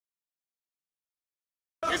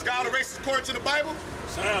Is God a racist according to the Bible?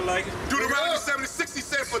 Sound like it. Deuteronomy 7:6, he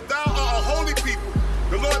said, for thou art a holy people.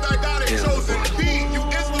 The Lord thy God has chosen thee, you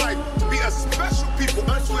Israelites, to be a special people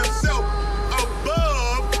unto himself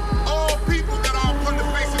above all people that are upon the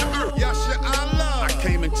face of the earth. Yasha Allah. I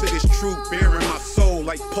came into this truth bearing my soul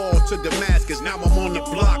like Paul to Damascus. Now I'm on the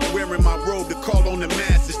block wearing my robe to call on the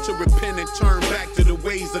masses to repent and turn back to the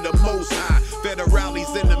ways of the Most High.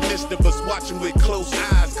 Federales in the midst of us watching with close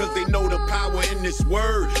eyes, cause they know the power in this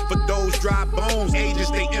word. For those dry bones,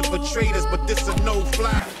 ages they infiltrate us, but this a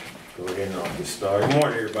no-fly. Go ahead and get started. Good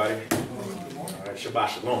morning, everybody. All right, Shabbat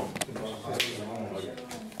Shalom.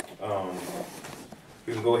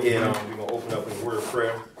 We can go ahead and we're going to open up in a word of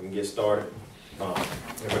prayer. We can get started.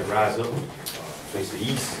 Everybody rise up, face the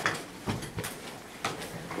east.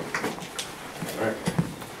 All right.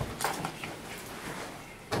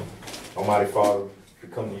 Almighty Father, we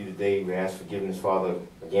come to you today. We ask forgiveness, Father,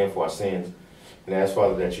 again for our sins. And ask,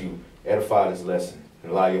 Father, that you edify this lesson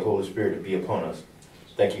and allow your Holy Spirit to be upon us.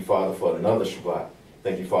 Thank you, Father, for another Shabbat.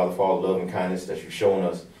 Thank you, Father, for all the love and kindness that you've shown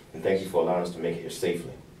us. And thank you for allowing us to make it here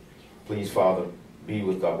safely. Please, Father, be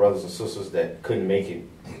with our brothers and sisters that couldn't make it.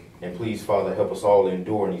 And please, Father, help us all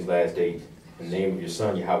endure in these last days. In the name of your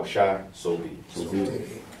Son, Yahweh Shai, so be it. So be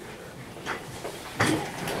it.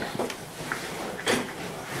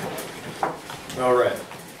 All right.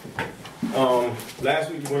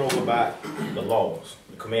 Last week we went over about the laws,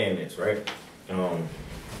 the commandments, right?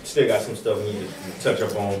 Still got some stuff we need to touch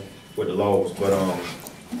up on with the laws, but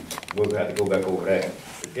we'll have to go back over that.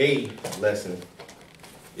 Today's lesson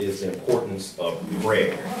is the importance of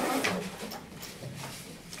prayer.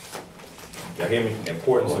 Y'all hear me? The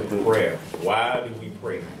importance of prayer. Why do we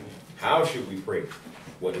pray? How should we pray?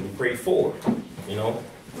 What do we pray for? You know?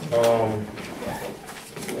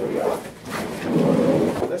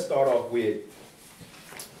 Let's start off with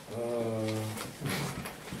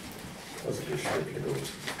what's a good scripture to go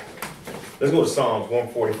with? Let's go to Psalms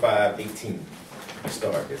 145:18. Let's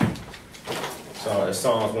start here. So it's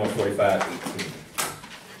Psalms 145:18.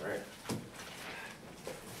 Right.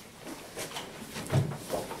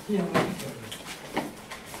 Yeah.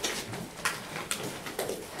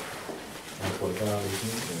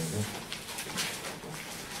 145:18.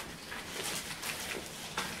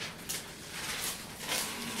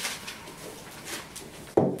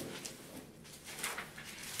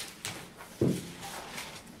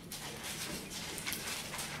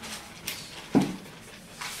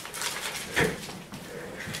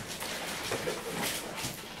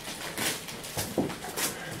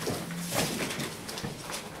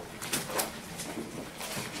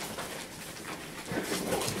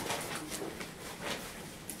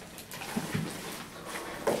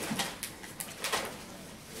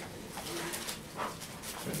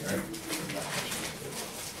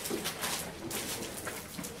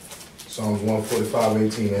 Psalms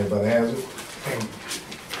 145:18. Everybody has it?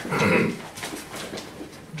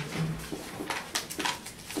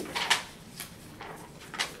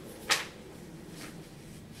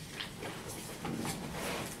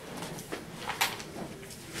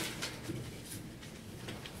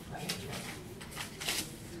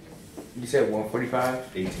 You said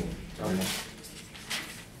 145:18.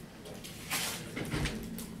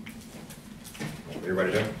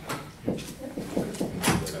 Everybody done?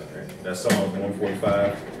 That's Psalms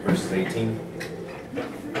 145, verses 18. All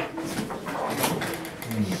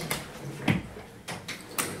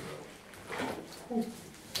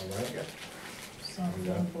right. Psalm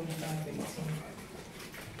 145:18.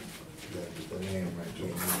 You gotta get the name right, Joe.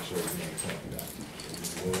 Make sure you ain't talking about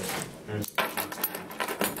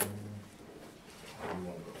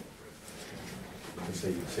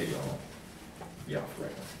You say y'all. Yeah,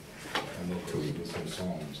 right. I know till we get some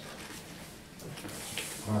songs.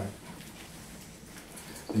 All right.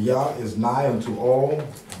 The Yah is nigh unto all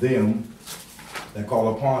them that call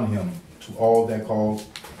upon him, to all that call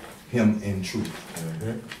him in truth.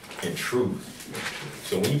 Mm-hmm. In truth.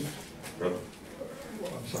 So we, brother.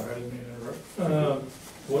 I'm sorry, I didn't mean to interrupt.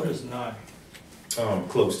 What is nigh?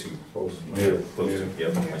 Close to. Close to.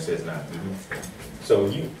 Yep, it says nigh. Mm-hmm. So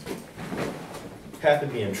you have to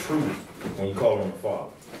be in truth when you call on the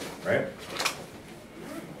Father, right?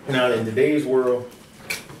 Now, in today's world,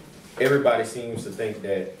 everybody seems to think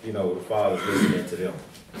that, you know, the Father's listening to them.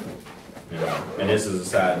 You know? And this is a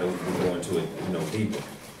side note, we'll go into it, you know, deeper.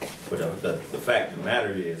 But the fact of the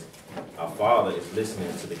matter is, our Father is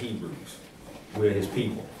listening to the Hebrews. We're his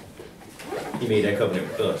people. He made that covenant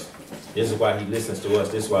with us. This is why he listens to us.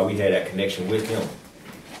 This is why we had that connection with him.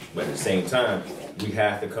 But at the same time, we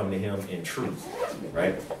have to come to him in truth,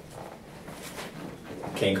 right?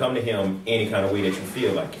 Can't come to him any kind of way that you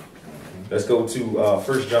feel like it. Let's go to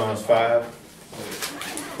 1 John 5.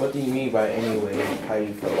 What do you mean by anyway? How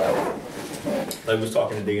you feel about it? Like we was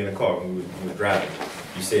talking today in the car when we were driving.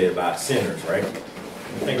 You said about sinners, right?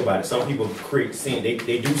 Think about it. Some people create sin. They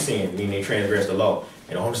do sin, meaning they transgress the law.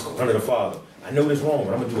 And I'm just under the Father. I know this wrong,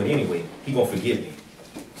 but I'm going to do it anyway. He going to forgive me.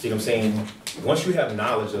 See what I'm saying? Once you have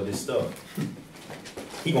knowledge of this stuff,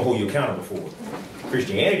 he going to hold you accountable for it.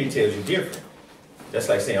 Christianity tells you different. That's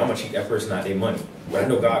like saying, I'm going to cheat that person out of their money. But I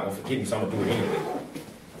know God going to forgive me, so I'm going to do it anyway.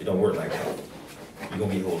 It don't work like that. You're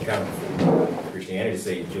going to be held accountable for it. Christianity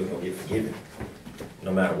says you're going to get forgiven.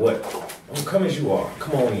 No matter what. Don't come as you are.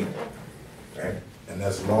 Come on in. Right? And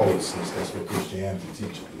that's lawlessness. That's what Christianity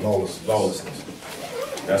teaches. Lawlessness. Lawlessness.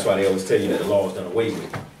 That's why they always tell you that the law is done away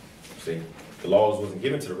with. See? The laws wasn't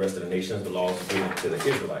given to the rest of the nations. The laws were given to the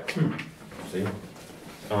Israelites. See?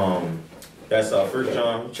 That's 1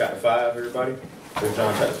 John chapter 5, everybody. 1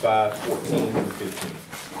 John chapter 5, 14 through 15.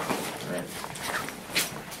 All right.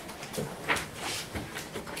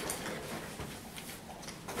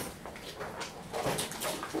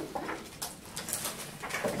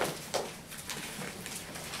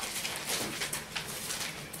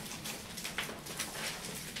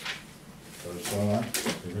 John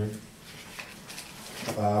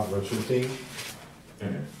 5, verse 15.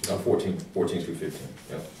 No, 14 through 15.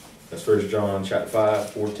 Yep. That's 1 John chapter 5,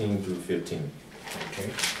 14 through 15. Okay.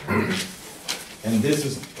 And this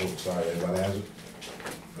is, oh, sorry, everybody has it?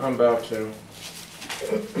 I'm about to.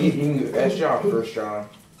 That's John, 1 John.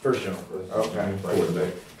 1 John. Okay.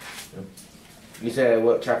 Quarterback. You said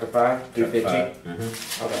what, chapter 5 through 15?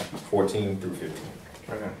 Okay. 14 through 15.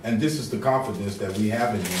 Okay. And this is the confidence that we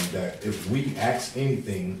have in him, that if we ask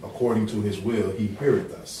anything according to his will, he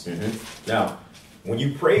heareth us. Now, when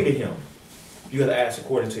you pray to him, you have to ask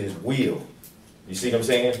according to his will. You see what I'm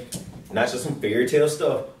saying? Not just some fairy tale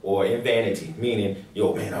stuff or in vanity, meaning,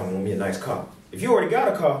 yo, man, I want me a nice car. If you already got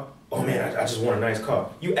a car, oh, man, I just want a nice car.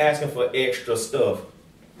 You asking for extra stuff,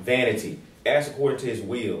 vanity. Ask according to his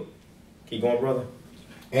will. Keep going, brother.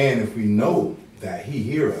 And if we know that he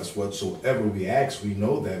hear us whatsoever we ask, we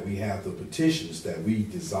know that we have the petitions that we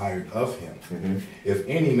desired of him. If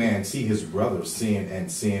any man see his brother sin,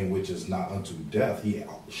 and sin which is not unto death, he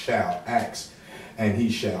shall ask, and he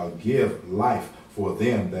shall give life for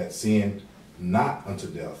them that sin not unto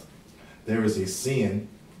death. There is a sin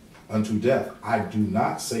unto death. I do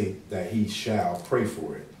not say that he shall pray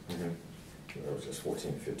for it. That was just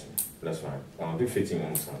 14 and 15. That's fine. I'll do 15 one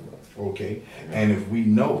more time, brother. Okay. And if we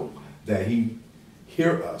know that he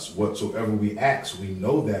hear us whatsoever we ask, we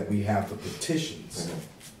know that we have the petitions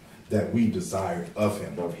that we desired of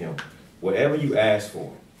him. Of him. Whatever you ask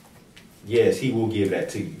for, yes, he will give that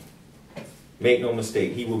to you. Make no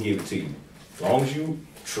mistake, he will give it to you. As long as you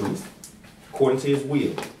truth, according to his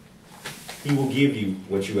will, he will give you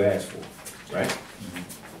what you ask for. Right?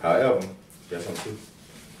 However, that's on truth.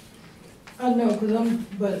 I know,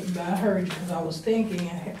 but I heard, because I was thinking,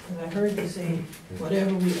 because I heard you say,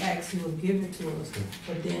 whatever we ask, he will give it to us.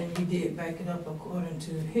 But then you did back it up according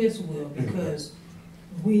to his will, because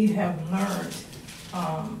we have learned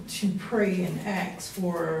to pray and ask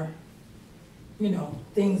for,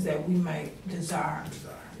 things that we might desire.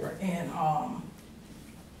 Right. And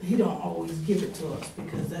he don't always give it to us,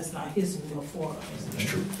 because that's not his will for us. That's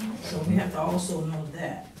true. So we have to also know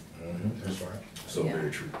that. That's right. So Yeah. very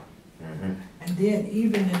true. And then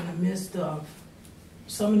even in the midst of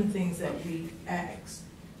some of the things that we ask,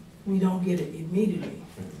 we don't get it immediately.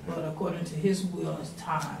 But according to his will, it's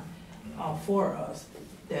time for us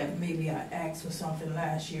that maybe I asked for something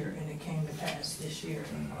last year and it came to pass this year,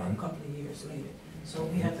 a couple of years later. So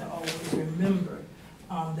we have to always remember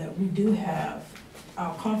that we do have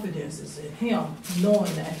our confidences in him,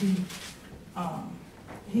 knowing that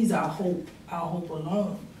he's our hope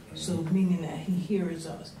alone. So meaning that he hears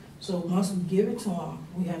us. So once we give it to him,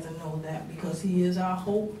 we have to know that because he is our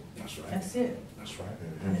hope. That's right. That's it. That's right.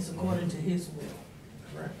 And it's according to his will.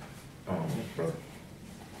 Right. Brother.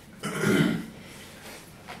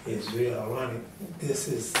 It's real ironic. This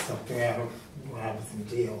is something happened when I was in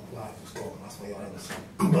jail. A lot was going on. That's why y'all ever saw.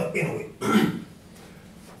 But anyway,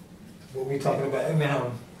 what we're talking about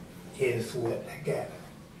now is what I got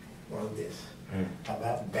on this.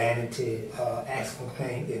 About vanity, asking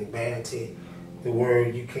things in vanity. The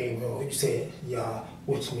word you said, Yah,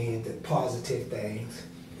 which means the positive things,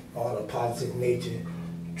 or the positive nature.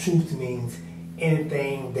 Truth means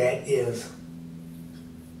anything that is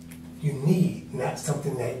you need, not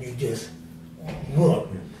something that you just want.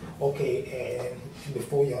 Okay, and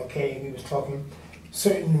before y'all came, we was talking,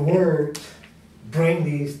 certain words bring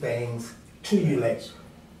these things to you, like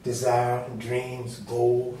desire, dreams,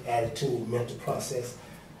 goal, attitude, mental process.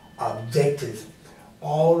 objectives,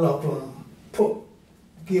 all of them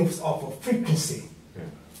gives off a frequency.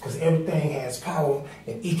 Because everything has power,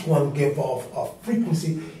 and each one gives off a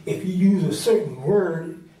frequency. If you use a certain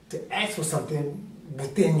word to ask for something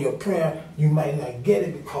within your prayer, you might not get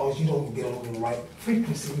it because you don't get on the right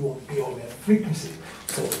frequency. You won't be on that frequency.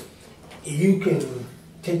 So you can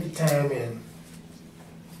take the time and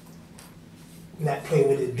not play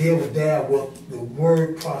with it, deal with that with the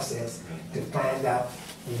word process to find out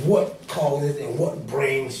what causes and what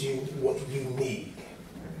brings you what you need.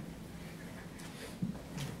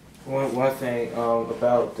 One thing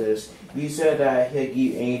about this, you said that he'll give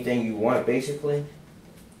you anything you want, basically.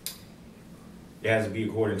 It has to be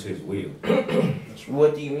according to his will.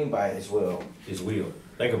 What do you mean by his will? His will.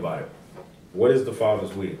 Think about it. What is the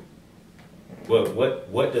Father's will?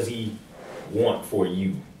 What does he want for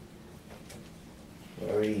you?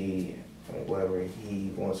 Whatever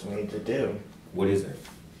he wants me to do. What is it?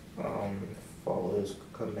 Follow his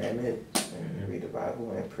commandments and read the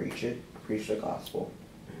Bible and preach the gospel.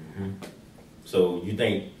 So you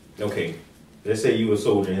think, okay, let's say you a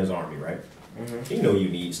soldier in his army, right? You know you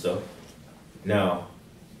need stuff. Now,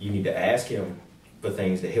 you need to ask him for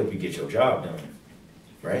things that help you get your job done,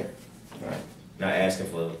 right? Right. Not asking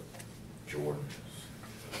for Jordans.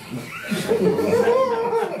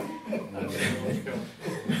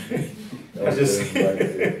 I just,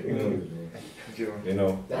 you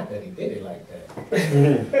know. Not that he did it like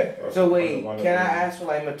that. So wait, can I ask for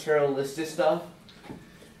like materialistic stuff?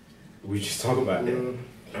 We just talk about that.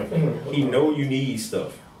 He know you need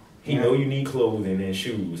stuff. He know you need clothing and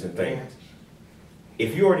shoes and things.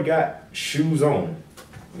 If you already got shoes on,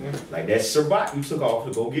 like that Shabbat you took off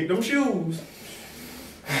to go get them shoes.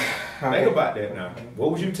 Think about that now.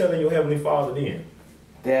 What was you telling your Heavenly Father then?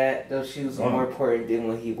 That those shoes are more important than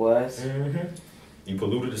what he was. You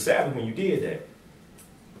polluted the Sabbath when you did that.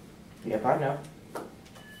 Yep, I know.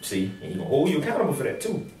 See, and he gonna hold you accountable for that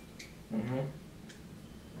too.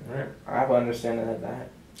 All right. I have an understanding of that.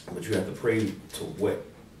 But you have to pray to what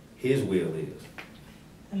his will is.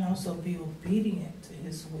 And also be obedient to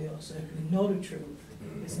his will. So if you know the truth,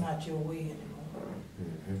 it's not your way anymore.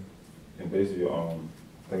 And basically,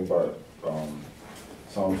 think about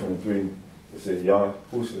Psalm 23. It says,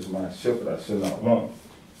 Yahushua is my shepherd, I should not want.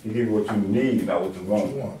 He give you what you need, not what you want.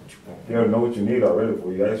 He already know what you need already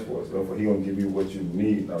before you ask for it. So therefore, he gonna give you what you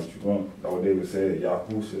need, not what you want. That's what David said,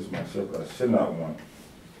 Yahushua is my shepherd, I should not want.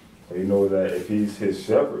 So you know that if he's his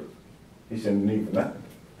shepherd, he shouldn't need for nothing.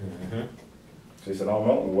 So he said, I don't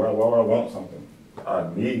want, why would I want something? I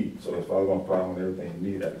need. So his Father gonna provide on everything he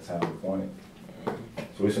needs at the time he wanted.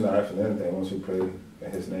 So we should not ask for anything. Once we pray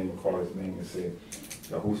in his name and call his name and say,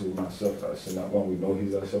 Yahushua is my shepherd, I should not want. We know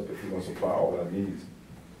he's our shepherd. He's gonna supply all our needs.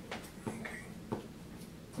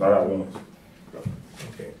 Not our wants.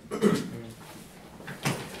 Okay. The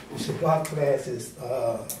Shabbat class is,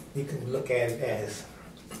 you can look at it as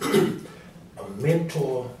a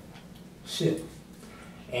mentorship.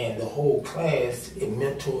 And the whole class, it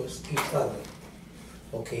mentors each other.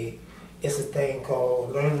 Okay? It's a thing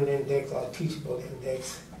called learning index or teachable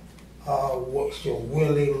index. What's your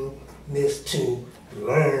willingness to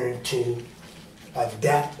learn, to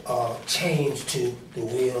adapt or change to the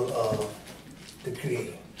will of the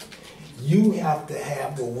Creator. You have to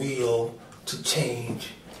have the will to change,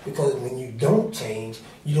 because when you don't change,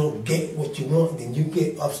 you don't get what you want, then you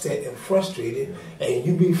get upset and frustrated, and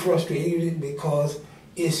you be frustrated because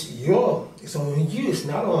it's on you, it's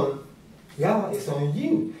not on y'all, it's on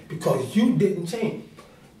you, because you didn't change.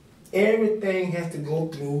 Everything has to go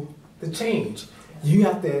through the change. You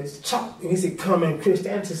have to chop, when he said come in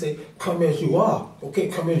Christianity, say come as you are. Okay,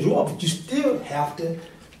 come as you are, but you still have to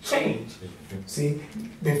change. See,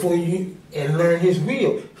 before you, and learn his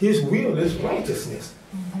will. His will is righteousness.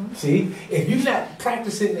 See, if you're not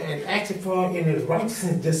practicing and acting for in his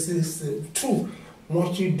righteousness, this is the truth.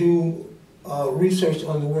 Once you do research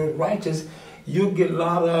on the word righteous, you'll get a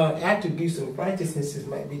lot of attributes of righteousness. It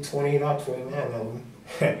might be 28 or 29 of them.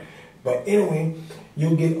 But anyway,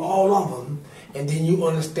 you'll get all of them, and then you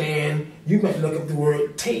understand. You might look at the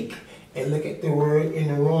word take and look at the word in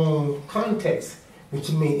the wrong context, which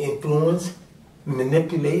may influence,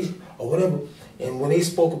 manipulate, or whatever. And when they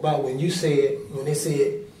spoke about, when they said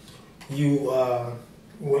you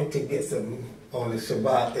went to get some on the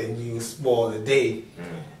Shabbat and you spoiled the day,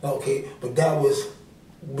 okay, but that was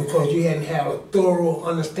because you hadn't had a thorough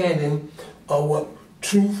understanding of what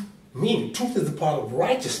truth means. Truth is a part of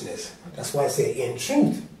righteousness. That's why I say in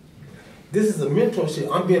truth. This is a mentorship.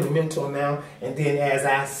 I'm being a mentor now, and then as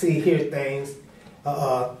I hear things,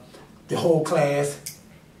 the whole class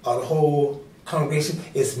or the whole congregation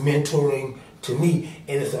is mentoring to me,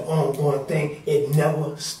 and it's an ongoing thing. It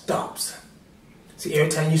never stops. See, every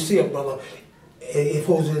time you see a brother,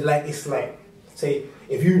 it's like, say,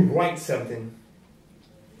 if you write something,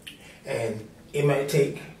 and it might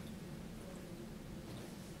take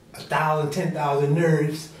 1,000, 10,000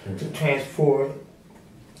 nerves to transfer it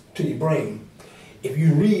to your brain. If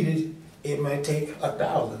you read it, it might take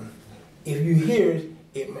 1,000. If you hear it,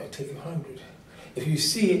 it might take 100. If you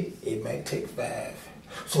see it, it might take 5.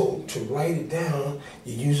 So to write it down,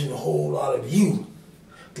 you're using a whole lot of you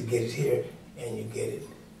to get it here, and you get it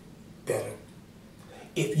better.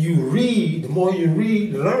 If you read, the more you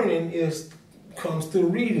read, learning comes through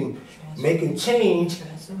reading. Making change,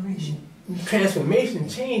 transformation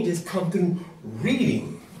changes come through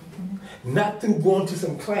reading. Not through going to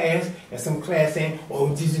some class and some class saying,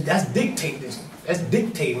 oh, that's dictating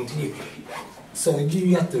to you. So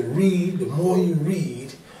you have to read. The more you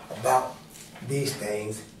read about these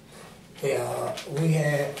things, we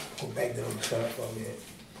had, go back to them for a minute.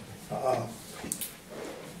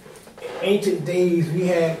 Ancient days, we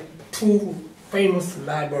had 2 famous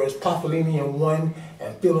libraries, Paphlanian one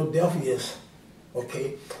and Philadelphia's.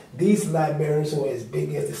 Okay, these libraries were as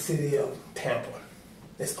big as the city of Tampa.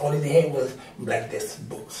 That's all they had was black desk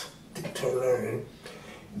books to learn.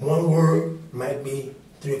 One word might be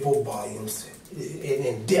 3 or 4 volumes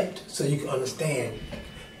in depth, so you can understand.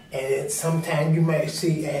 And sometimes you might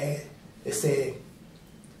see it said,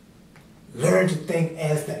 learn to think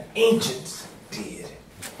as the ancients did.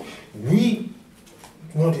 We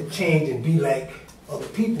want to change and be like other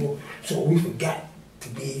people, so we forgot to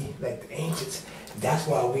be like the ancients. That's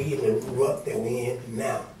why we in the rut that we're in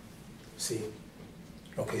now. See?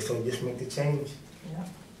 Okay, so just make the change. Yeah.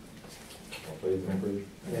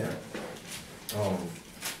 Yeah.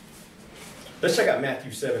 Let's check out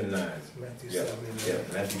Matthew 7:9. Matthew Yeah, 7:9.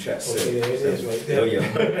 yeah, Matthew chapter 7. Okay, there it is right there. Oh, yeah.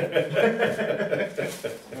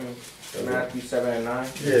 Matthew 7 and 9.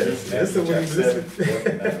 Yeah, that's the one you listen.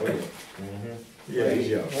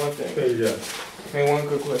 Yeah, one thing. Yeah. Hey, one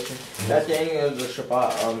quick question. At the end of the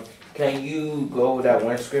Shabbat, can you go with that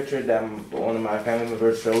one scripture that one of my family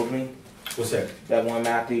members showed me? What's that? That one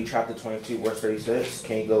Matthew chapter 22 verse 36.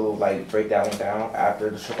 Can you go break that one down after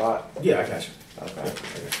the Shabbat? Yeah, I got you. Okay.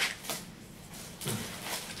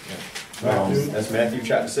 That's Matthew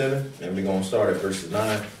chapter 7, and we're going to start at verses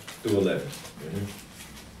 9 through 11.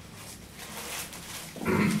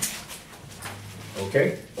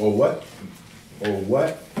 Okay. Or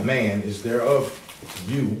what man is there of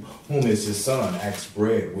you whom is his son asks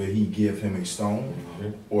bread, will he give him a stone?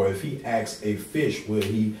 Or if he asks a fish, will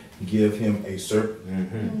he give him a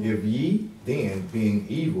serpent? If ye then, being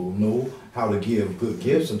evil, know how to give good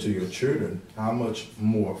gifts unto your children, how much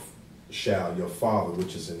more shall your Father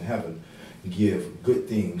which is in heaven give good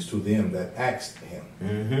things to them that ask him?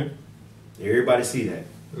 Everybody see that?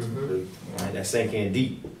 Right, that sink in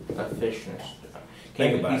deep. A fishness. Think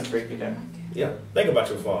Can you about please it. break it down? Yeah, think about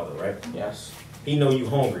your father, right? Yes. He know you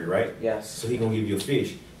hungry, right? Yes. So he gonna give you a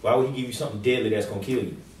fish. Why would he give you something deadly that's gonna kill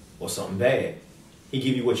you? Or something bad? He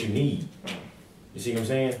give you what you need. You see what I'm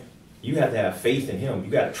saying? You have to have faith in him. You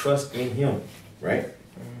gotta trust in him, right?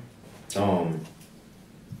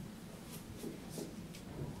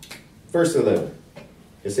 Verse 11.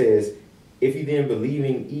 It says, if you then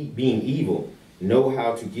believing being evil, know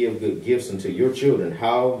how to give good gifts unto your children,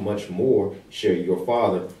 how much more shall your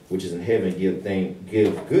Father which is in heaven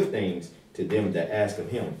give good things to them that ask of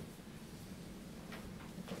him?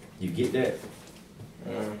 You get that?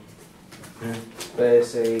 But it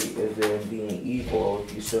say if they're being evil,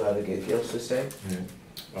 you still have to get gifts to say?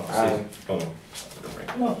 Oh, hold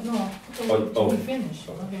on. No, we finished.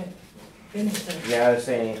 Okay. Finish that. Yeah, I was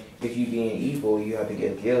saying if you being evil, you have to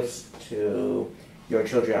give gifts to your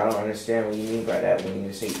children. I don't understand what you mean by that when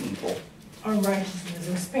you say evil. Unrighteousness.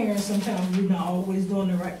 As parents, sometimes we're not always doing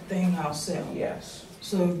the right thing ourselves. Yes.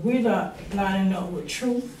 So if we're not lining up with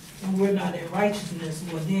truth and we're not in righteousness,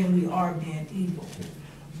 well, then we are being evil.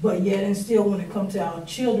 But yet and still, when it comes to our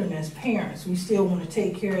children as parents, we still want to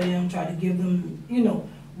take care of them, try to give them,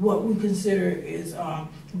 what we consider is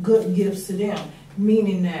good gifts to them.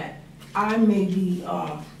 Meaning that I may be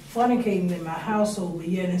fornicating in my household, but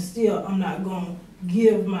yet and still, I'm not going to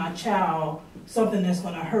give my child something that's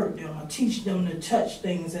going to hurt them or teach them to touch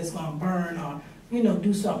things that's going to burn or,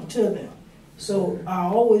 do something to them. So I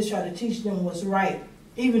always try to teach them what's right,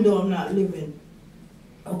 even though I'm not living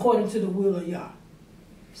according to the will of Yah.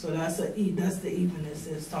 So that's the evenness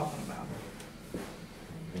it's talking about.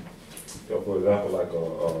 So for example, like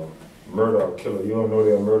a murder or killer, you don't know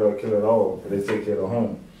they're a murder or killer at all, but they take care of the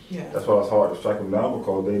home. Yeah. That's why it's hard to strike them down,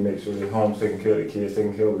 because they make sure their home's taking care of the kids,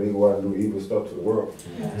 taking care of, they go out and do evil stuff to the world.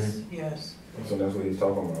 Yes, yes. So that's what he's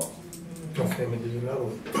talking about. Okay, let me do you another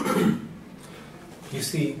one. You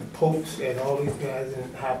see the popes and all these guys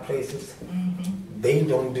in high places, they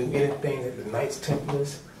don't do anything that the Knights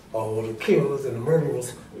Templars or the killers and the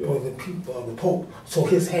murderers or the people of the Pope. So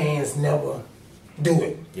his hands never do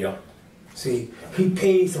it. Yeah. See, he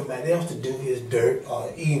paid somebody else to do his dirt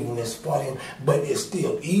or evilness for him, but it's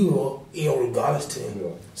still evil regardless to him.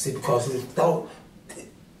 Yeah. See, because it's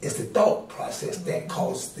the thought process that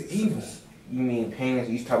causes the evil. You mean paying?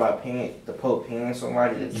 You talk about paying the Pope paying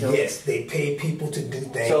somebody to kill? Yes, they pay people to do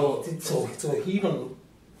things. So he don't.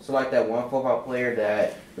 So like that one football player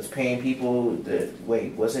that was paying people.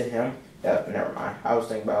 Wait, was it him? Never mind. I was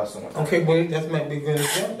thinking about someone. Okay, well, that might be a good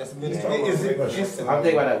example. That's a good example. I'm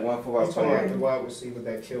thinking about that one football He's talking about the player wide receiver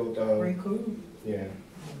that killed. Ray Cool. Yeah,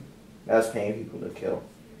 that was paying people to kill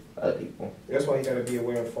other people. that's why you got to be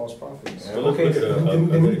aware of false prophets. But look at a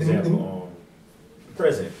good example. The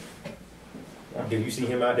president. Did you see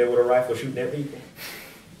him out there with a rifle shooting at people?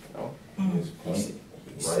 No. He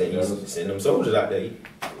said he's sending them soldiers out there.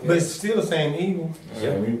 But it's still the same evil.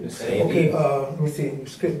 Yeah. The same Okay, people. let me see.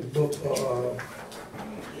 Script the book Joel.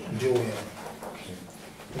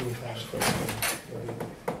 Let me find the first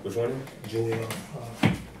one. Which one? Joel.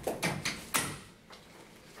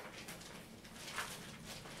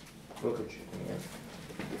 Look at you, man.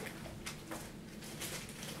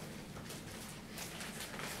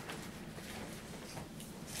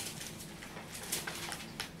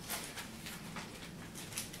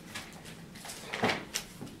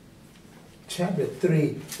 Chapter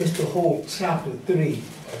 3, it's the whole chapter 3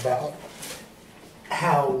 about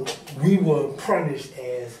how we were punished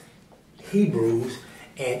as Hebrews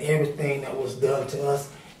and everything that was done to us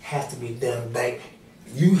has to be done back.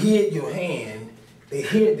 You hid your hand, they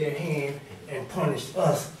hid their hand and punished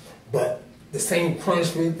us, but the same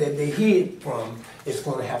punishment that they hid from is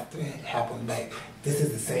going to have to happen back. This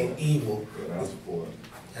is the same evil. They'll answer for it.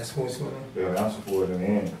 That's what's going on. They'll answer for it in the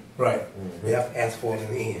end. Right. They have to ask for it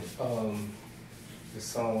in the end. The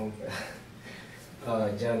song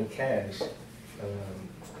Johnny Cash. It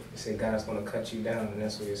said God's gonna cut you down, and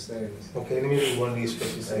that's what it says. Okay, let me read one of these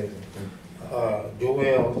scriptures.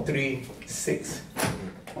 Joel 3:6.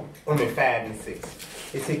 Only 5 and 6.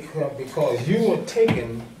 It says, because you were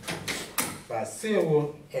taken by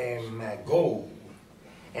silver and my gold,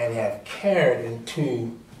 and have carried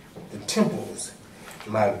into the temples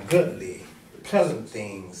my goodly, pleasant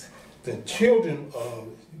things, the children of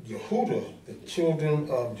Yehuda, the children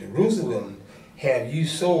of Jerusalem, have you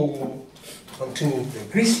sold unto the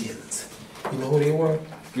Grecians. You know who they were?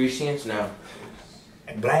 Grecians now.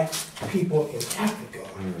 Black people in Africa.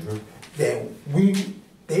 That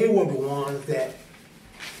they were the ones that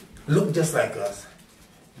looked just like us.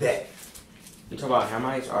 That You talk about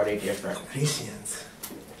Hamites, or are they different? Grecians,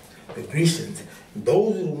 the Grecians,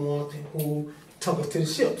 those are the ones who took us to the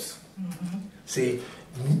ships. See,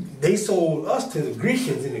 they sold us to the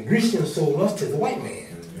Grecians, and the Grecians sold us to the white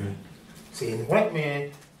man. See, and the white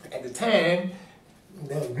man at the time,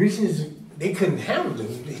 the Grecians, they couldn't handle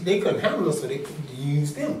them. They couldn't handle us, so they couldn't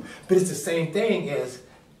use them. But it's the same thing as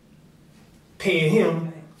paying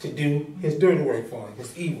him to do his dirty work for him,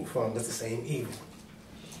 his evil for him. That's the same evil.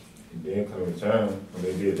 And then come in return, when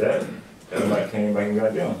they did that, everybody came back and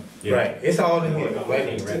got them. Yeah. Right. It's all in here.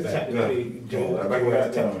 Right back. Chapter 3, Joel. Right back and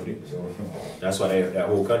got them. That's why that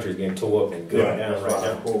whole country is getting tore up and going down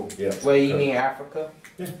right now. Yeah. Well, you mean Africa?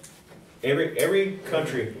 Every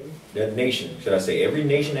country, that nation, should I say, every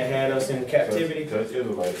nation that had us in captivity, Touch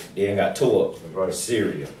Israelites. they ain't got tore up. Right.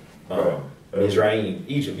 Syria, Right. Israel,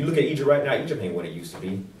 Egypt. You look at Egypt right now. Egypt ain't what it used to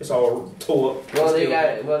be. It's all tore up. Well, they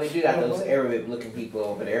Still- do got those Arabic-looking people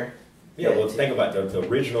over there. Yeah, well, think about the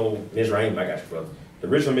original Mizraim. I got you, brother. The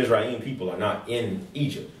original Mizraim people are not in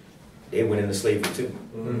Egypt. They went into slavery too.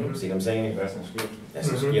 See what I'm saying? That's in scripture.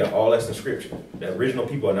 That's yeah, all that's in scripture. The original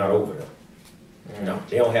people are not over there. No,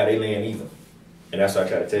 they don't have their land either. And that's what I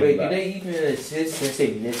try to tell you Wait, about. do they even exist since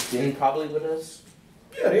they mixed in probably with us?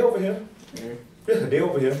 Yeah, they over here. Yeah, they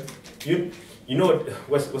over here. You know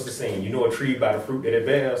what's the saying? You know a tree by the fruit that it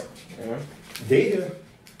bears. They here.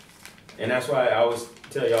 And that's why I always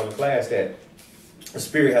tell y'all in class that the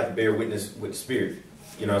spirit has to bear witness with the spirit.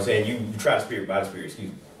 You know what I'm saying? You try the spirit by the spirit, excuse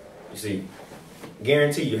me. You see,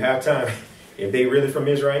 guarantee you have time. If they really from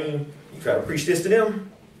Israel, you try to preach this to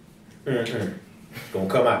them, it's gonna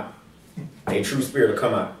come out. A true spirit will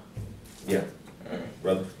come out. Yeah,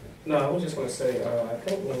 brother. No, I was just gonna say, I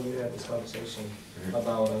think when we had this conversation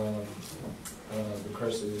about the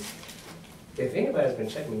curses, if anybody's been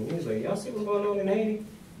checking the news lately, y'all see what's going on in Haiti?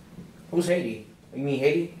 Who's Haiti? You mean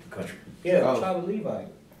Haiti? Country. Yeah, Oh. the tribe of Levi.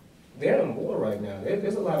 They're in war right now.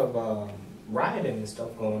 There's a lot of rioting and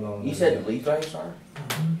stuff going on. You said the Levites are?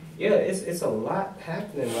 Yeah, it's a lot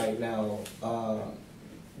happening right now.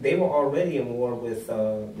 They were already in war with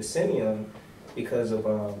the Simeon because of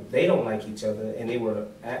they don't like each other, and they were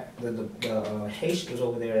the Haitians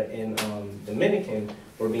over there in Dominican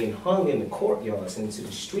were being hung in the courtyards and into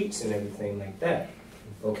the streets and everything like that.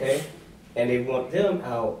 Okay, and they want them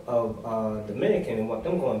out of Dominican and want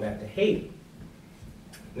them going back to Haiti.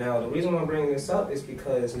 Now, the reason why I'm bringing this up is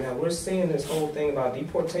because now we're seeing this whole thing about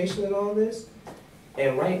deportation and all this,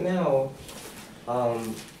 and right now,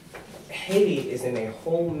 Haiti is in a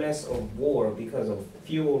whole mess of war because of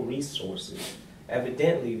fuel resources.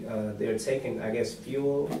 Evidently, they're taking, I guess,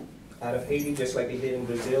 fuel out of Haiti just like they did in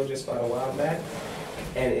Brazil just about a while back,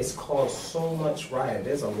 and it's caused so much riot.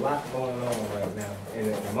 There's a lot going on right now,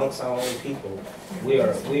 and amongst our own people, we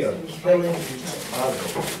are killing each other.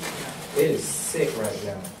 It is sick right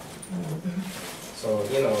now. So,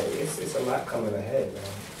 you know, it's a lot coming ahead, man.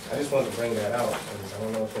 I just wanted to bring that out because I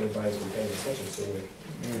don't know if anybody's been paying attention to it.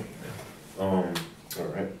 All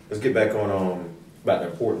right. Let's get back on about the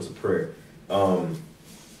importance of prayer.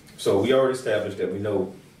 So we already established that we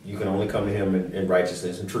know you can only come to Him in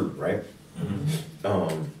righteousness and truth, right?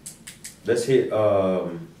 Let's hit.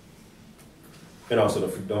 And also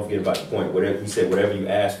don't forget about the point. Whatever He said, whatever you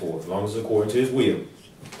ask for, as long as it's according to His will,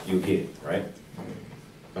 you'll get it, right?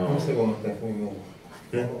 I'm gonna say one more thing before we move.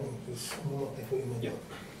 Just one more thing before we move. Yeah.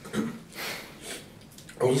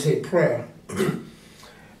 When you say prayer,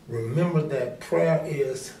 remember that prayer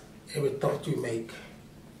is every thought you make.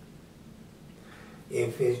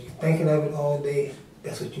 If you're thinking of it all day,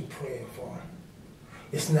 that's what you're praying for.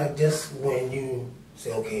 It's not just when you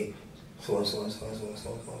say, okay, so.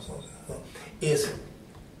 It's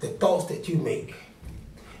the thoughts that you make.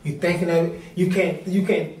 You're thinking of it. You can't.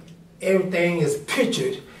 Everything is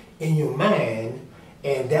pictured in your mind,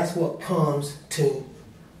 and that's what comes to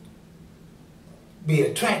be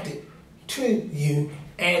attracted to you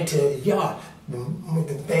and to Yah.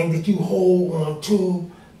 The thing that you hold on to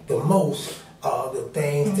the most are the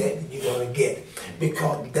things that you're going to get.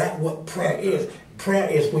 Because that's what prayer is. Prayer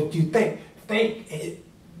is what you think.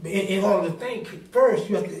 In order to think, first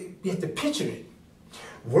you have to picture it.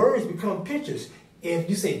 Words become pictures. If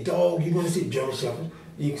you say dog, you're going to say German Shepherd.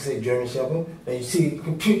 You can say German Shepherd. And you see, you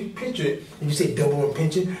can picture it. And you say double and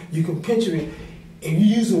pinch it. You can picture it. If you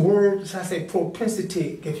use a word, I say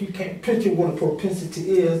propensity. If you can't picture what a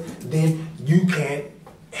propensity is, then you can't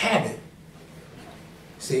have it.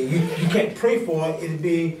 See, you can't pray for it. It'll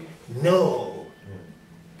be no,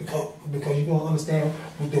 because you don't understand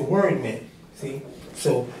what the word meant. See,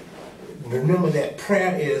 so remember that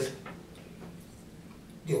prayer is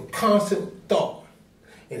your constant thought,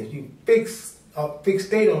 and if you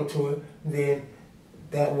fixate onto it, then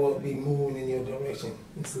that will be moving in your direction.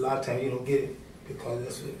 It's a lot of times you don't get it because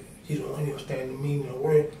that's what, you don't understand the meaning of the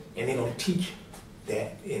word, and they don't teach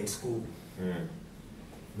that in school.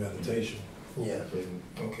 Meditation. Yeah.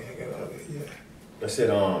 Okay, I got all of it. Yeah. That's it.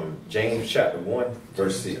 James chapter 1,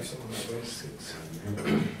 verse 6. Verse 6.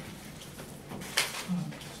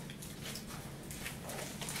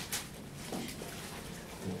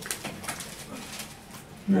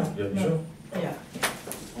 No. Yeah, you sure? Yeah.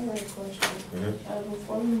 I got a question.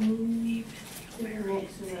 Before we move to the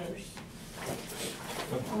next verse,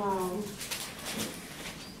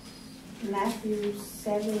 Matthew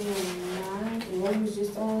 7 and 9, the one we was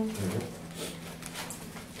just on.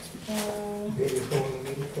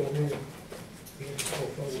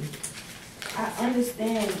 I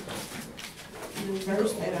understand the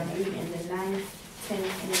verse that I'm reading, the 9th,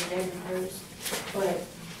 10th, and 11th verse, but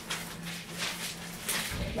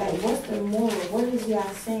like, what's the moral? What is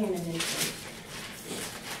y'all saying in this verse?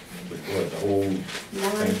 What, the whole 9,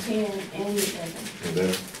 10, and 11. And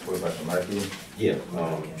then, what about the Matthew? Yeah,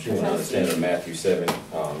 she want to understand the Matthew 7,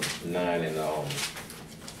 9 and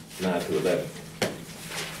 9 to 11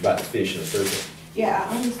 about the fish and the serpent. Yeah,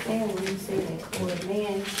 I understand when you say that.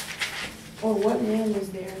 Or what man is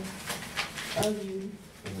there of you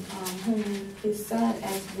whom his son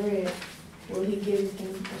asks bread, will he give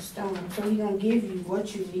him a stone? So he's gonna give you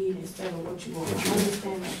what you need instead of what you want. I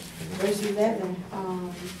understand that. Verse 11.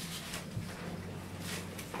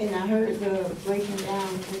 And I heard the breaking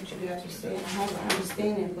down of what you guys were saying. I have an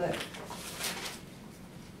understanding, but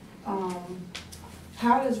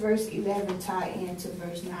how does verse 11 tie into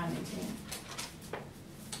verse 9 and 10?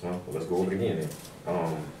 Well, let's go over it again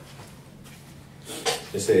then.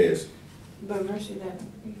 It says, But verse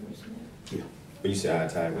 11, read verse 11. yeah, but you said I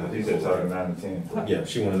tied with He said talking 9 and 10. Yeah,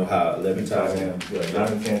 she want to know how 11 ties in. Yeah,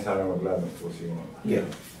 9 and 10 tied in with 11. What she want? Yeah.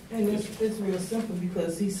 And it's real simple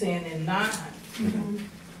because he's saying in 9,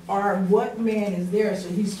 or what man is there? So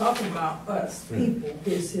he's talking about us, people,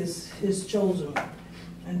 his chosen one.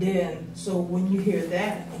 And then, so when you hear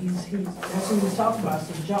that, that's what he's talking about.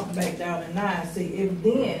 So jump back down to 9. Say, if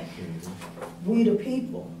then, we the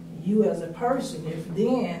people, you as a person, if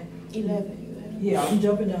then, 11. yeah, I'm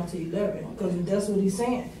jumping down to 11, because that's what he's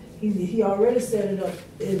saying. He already set it up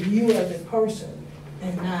as you as a person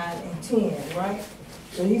in 9 and 10, right?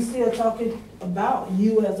 So he's still talking about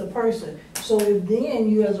you as a person. So if then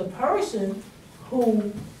you as a person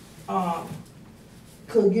who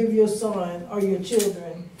could give your son or your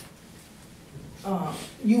children,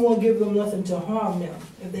 you won't give them nothing to harm them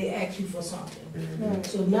if they ask you for something. Right.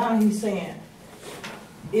 So now he's saying,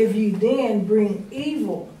 if you then bring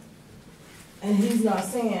evil, and he's not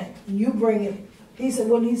saying you bring it, he said,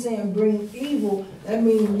 when he's saying bring evil, that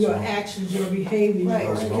means your actions, your behavior,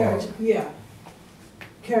 Right. your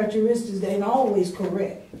characteristics, they ain't always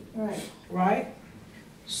correct, Right. right?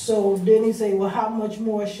 So then he say, well, how much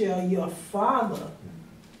more shall your Father,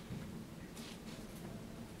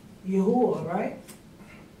 Yahuwah, right,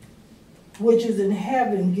 which is in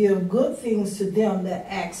heaven, give good things to them that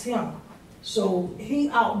ask him? So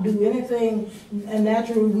he outdo anything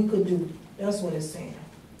naturally we could do. That's what it's saying.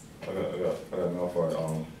 I got enough for it.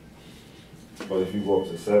 But if you go up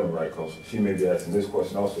to 7, right, because she may be asking this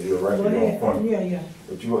question also, you're right, Go you're on ahead. point. Yeah.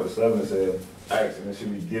 But you go up to 7 and say, ask, and it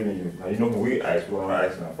should be given you. Now, you know when we ask, we're not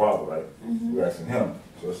asking our Father, right? We're asking him.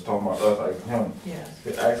 So it's talking about us asking him. Yes.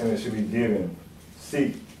 The action that should be given,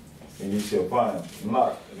 seek, and you shall find.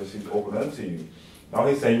 Knock, and it should be open unto you. Now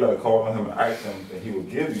he's saying you got to call on him and ask him, and he will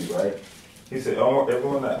give you, right? He said,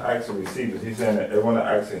 everyone that asks will receive it. He's saying that everyone that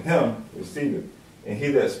asks in him, receive it. And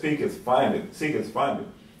he that speaketh, find it. Seeketh, find it.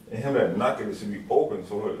 And him that knocketh, it should be open.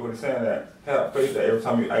 So what he's saying that, have faith that every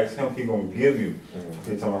time you ask him, he's going to give you.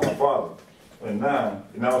 He's talking about my Father. And now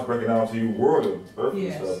it's breaking down to you worldly,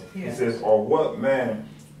 earthly stuff. He says, or what man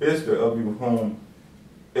is there of you whom,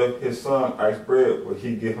 if his son asks bread, will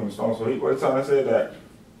he give him a stone? So what he's trying to say that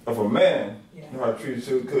if a man know how to treat his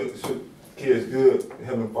kids good,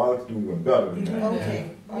 Heavenly Father can do even better than that.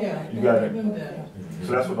 Okay. Yeah. You got it. Even better.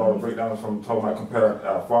 So that's what all the breakdown is from, talking about comparing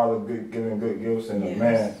our Father giving good gifts and a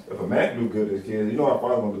man. If a man can do good to his kids, you know our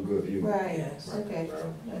Father going to do good to you. Right. Yes. Okay.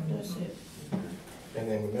 That's it. And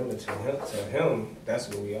then remember, to him, that's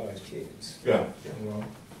what we are as kids. Yeah. You know?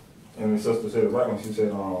 And the sister said it right when she said,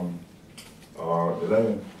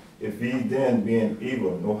 11, if ye then, being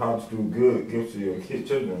evil, know how to do good gifts to your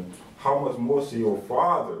children, how much more shall your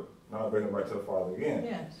Father, now bring it back to the Father again.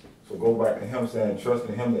 Yes. So go back to him saying, trust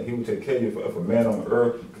in him that he will take care of you. If a man on the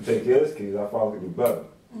earth can take care of his kids, our Father can do better.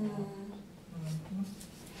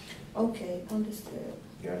 Okay, understood.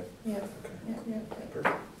 Got it? Yep.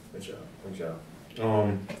 Perfect. Good job. Good job.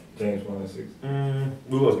 James 1:6.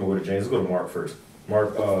 We was gonna go to James. Let's go to Mark first.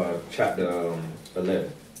 Mark chapter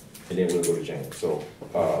 11, and then we'll go to James. So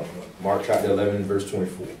Mark chapter 11, verse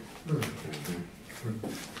 24.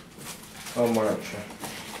 Oh, Mark.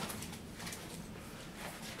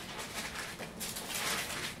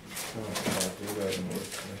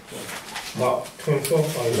 Mark 24, or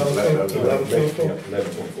 11, 11, 24.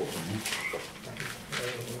 11, 24.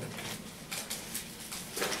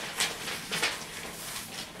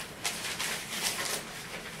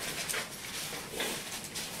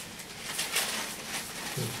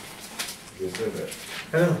 Just said that.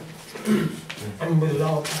 I know. But it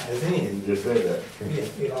all ties in. You just said that.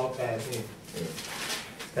 Yeah, it all ties in. Yeah.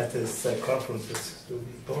 That the circumferences to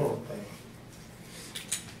the total thing.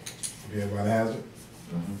 Everybody has it?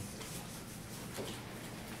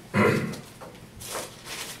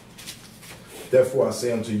 Therefore I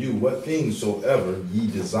say unto you, what things soever ye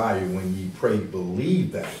desire when ye pray,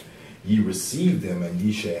 believe that ye receive them, and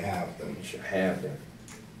ye shall have them. You should have them.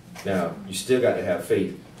 Now, you still got to have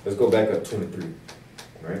faith. Let's go back up 23,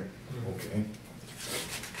 right? Okay.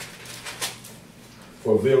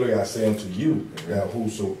 For verily I say unto you, that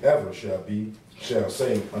whosoever shall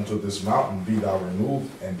say unto this mountain, be thou removed,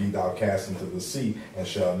 and be thou cast into the sea, and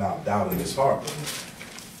shall not doubt in his heart,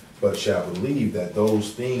 but shall believe that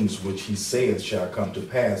those things which he saith shall come to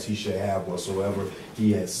pass, he shall have whatsoever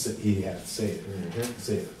he hath said.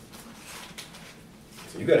 Said.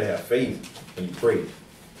 So you got to have faith when you pray.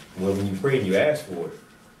 Well, when you pray and you ask for it,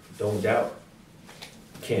 don't doubt.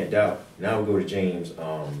 You can't doubt. Now we go to James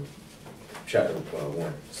chapter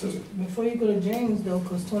 1. So, Before you go to James, though,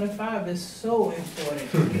 because 25 is so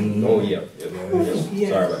important. oh, yeah.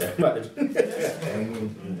 Yes. Sorry about that.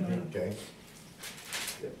 Okay.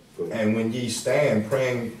 Go ahead. And when ye stand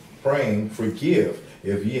praying, forgive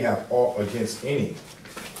if ye have aught against any,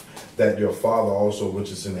 that your Father also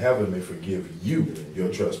which is in heaven may forgive you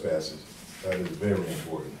your trespasses. That is very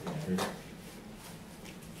important.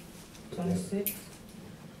 26.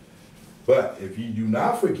 But if ye do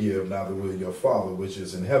not forgive, neither will your Father which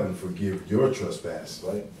is in heaven forgive your trespass.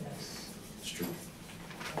 Right? Yes. It's true.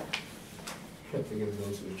 Forgive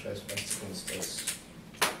those who trespass against us.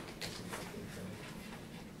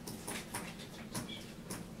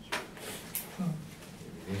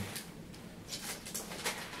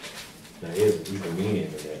 Now here's a deeper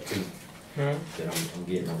meaning to that too, Hmm? that I'm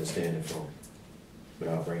getting understanding from. But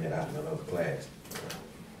I'll bring that out in another class.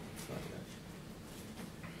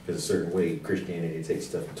 There's a certain way Christianity takes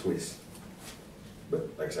stuff and twists. But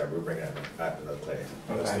like I said, we'll bring it out in another class.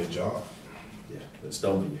 That's their job. Yeah, let's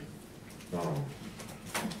stumble you.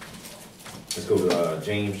 Let's go to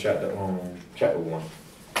James chapter 1.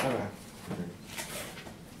 Okay.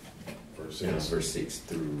 Verse 6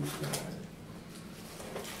 through 9.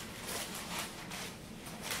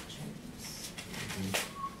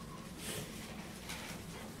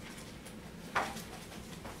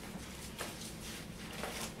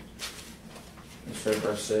 You said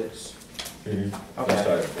verse 6. Mm-hmm. Okay.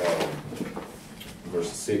 Let's start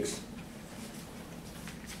verse 6.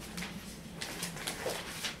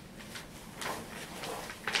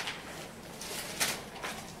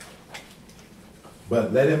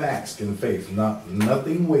 But let him ask in faith,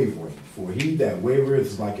 nothing wavering. For he that wavereth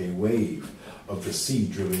is like a wave of the sea,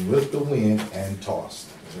 driven with the wind and tossed.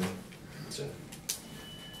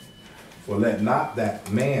 For let not that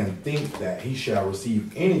man think that he shall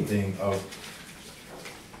receive anything of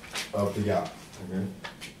the Yah. Mm-hmm.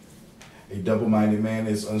 A double-minded man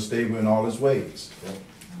is unstable in all his ways. Yep.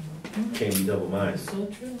 Can't be double-minded. So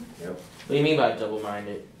true. Yep. What do you mean by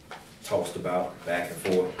double-minded? Tossed about, back and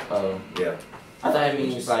forth. Oh. Yeah. I thought it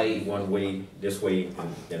means like one way, this way,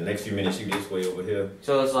 and the next few minutes you this way over here.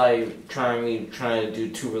 so it's like trying to do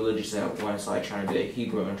two religions at once, like trying to be a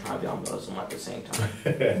Hebrew and trying to be a Muslim at the same time.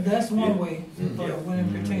 That's one way, but Yeah. when it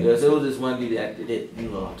pertains Because it was this one dude that did it, you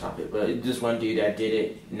know, off topic, but this one dude that did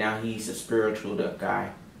it. Now he's a spiritual guy.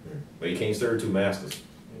 But you can't serve two masters.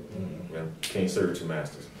 Yeah, can't serve two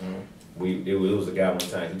masters. Mm-hmm. It was a guy one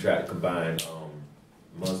time, he tried to combine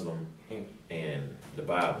Muslim and the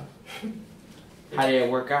Bible. How did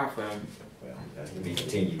it work out for him? Well, that's to be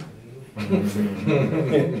continued.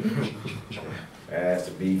 Has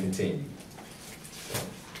to be continued.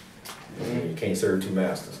 You can't serve two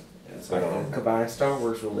masters. So I can combine Star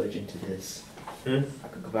Wars religion to this. I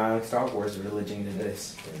could combine Star Wars religion to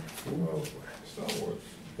this. Star Wars.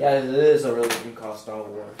 Yeah, it is a religion called Star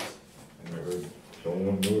Wars. I never don't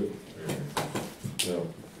want to do it. No,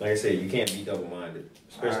 like I said, you can't be double-minded,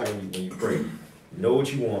 especially when you pray. Know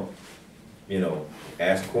what you want. You know,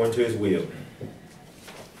 ask according to His will.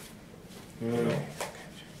 You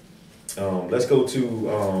know. Let's go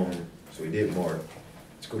to. So we did Mark.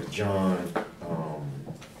 Let's go to John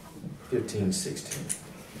 15:16.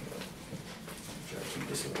 Try to keep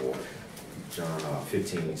this in order. John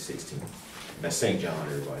 15:16. That's St. John,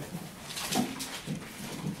 everybody.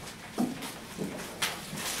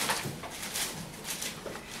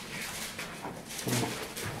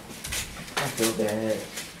 I feel bad.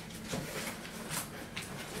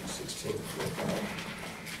 16.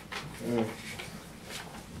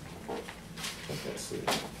 Let's see. Did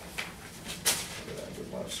I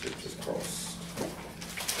get my scriptures crossed?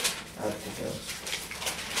 I think else.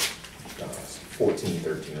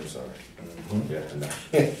 14:13. I'm sorry. Yeah, no.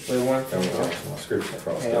 Wait, one That thing. was my scripture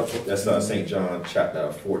crossed. Okay, okay. That's St. John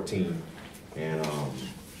chapter 14 and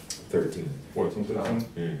 13. 14, 13.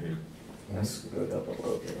 Mm-hmm. Let's go up a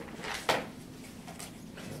little bit.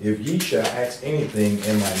 If ye shall ask anything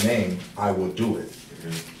in my name, I will do it.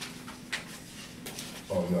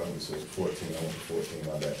 Oh no, it says 14. I went to 14.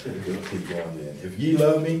 My bad. Keep going then. If ye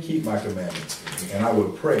love me, keep my commandments. And I will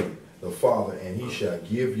pray the Father, and he shall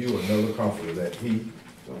give you another comforter that he.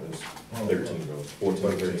 So it's 13, bro.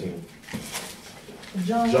 14, 13.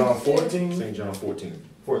 John 14? St. John 14.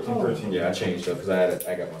 14, 13. Yeah, I changed up because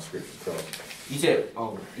I got my scripture crossed. You said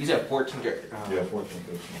 14. Yeah, 14,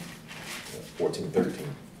 13. 14, 13.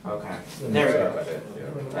 Okay. Sorry There we go. about that.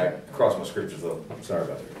 Yeah. I crossed my scriptures up. I'm sorry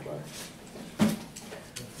about that, everybody.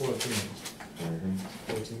 14. Mm-hmm.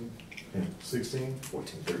 14. 16.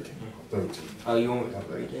 14, 13. 13. Oh, you want me to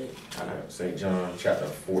read it? St. John chapter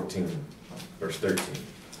 14, verse 13.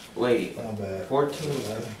 Wait. Not bad. 14.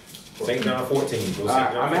 St. John 14. Go St.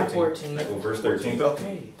 John I'm at 14. Go verse 13.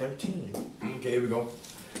 Okay, 13. Okay, here we go.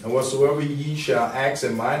 And whatsoever ye shall ask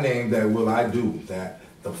in my name, that will I do, that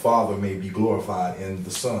the Father may be glorified in the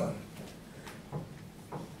Son.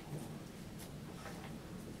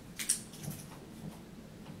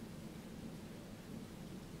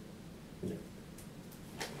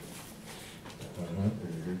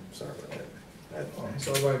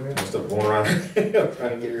 man. Stuff going around, trying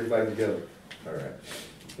to get everybody together. All right.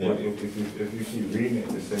 But if you keep reading it,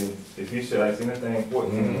 it say, if you should ask anything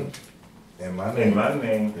 14 In my in name, my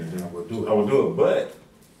name, I will do I will it. do it.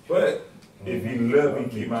 But if you love me,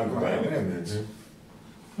 keep my commandments.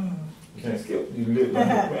 You can't skip. You live by the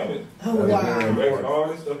commandments. Oh, You wow. ask all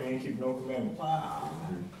this stuff and you keep no commandments. Wow.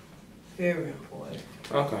 Very important.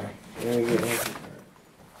 Okay. Very good.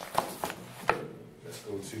 Let's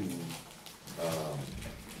go to,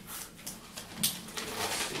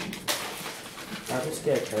 I'll just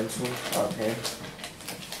get a pencil. Okay.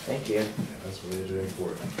 Thank you. That's really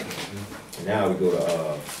important. now we go to,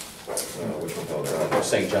 which one called,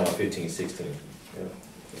 St. John 15:16. Yeah.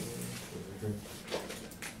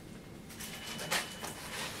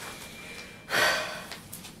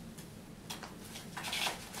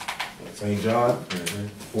 St. John,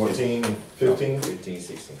 14, 15? 15,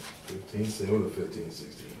 16. 15, say what, 15,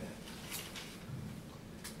 16.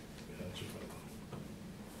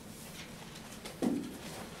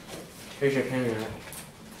 Here's your pen. You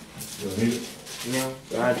don't need it? No,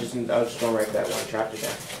 I was just gonna write that one chapter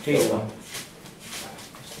down. Here you go.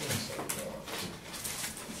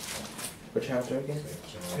 What chapter again?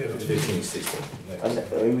 15, 16.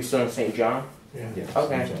 Are we still in St. John? Yeah. Yeah.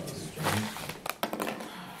 Okay.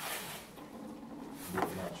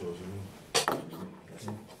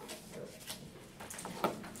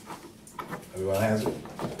 Everyone has it?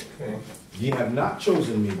 Okay. Ye have not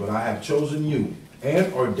chosen me, but I have chosen you,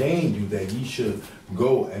 and ordained you that ye should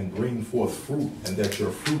go and bring forth fruit, and that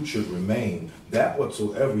your fruit should remain, that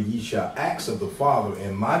whatsoever ye shall ask of the Father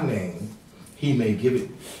in my name, he may give it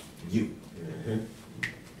you.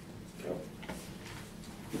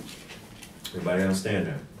 Everybody understand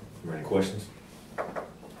that? Any questions?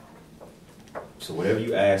 So whatever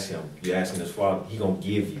you ask him, you asking his Father, he gonna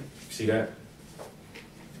give you. See that?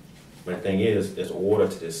 But the thing is, there's order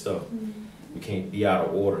to this stuff. You can't be out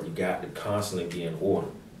of order. You got to constantly be in order.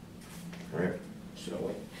 Right?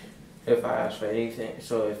 So if I ask for anything,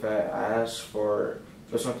 so if I ask for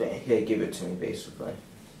something, he'll give it to me basically.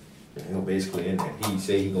 You know, basically in that. He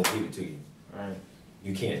say he gonna give it to you. Right.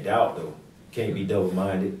 You can't doubt though. Can't be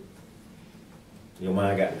double-minded. Your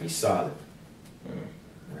mind got to be solid.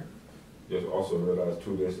 Right? Just also realize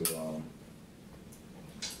too, this is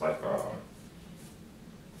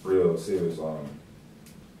real serious.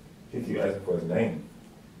 He keep asking for his name.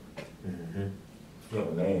 He have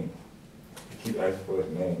a name. He keep asking for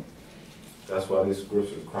his name. That's why this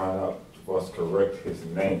scripture is crying out for us to correct his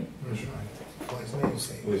name. That's right. What his name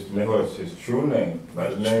say? His name was his true name,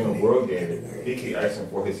 not the name the world gave him. He keep asking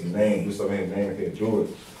for his name. Do something in his name and he'll do it.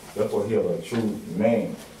 Therefore he have a true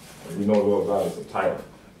name. And we know Lord God is a title.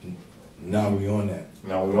 Now we on that.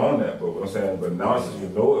 Now we're on that, but what I'm saying, but now since we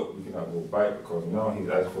know it, we cannot go back because now he's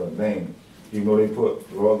asking for a name. Even though they put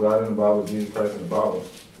the Lord God in the Bible, Jesus Christ in the Bible,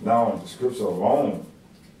 now in the scripture alone,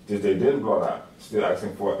 that they didn't brought out, still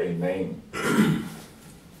asking for a name. You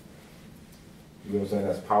know what I'm saying?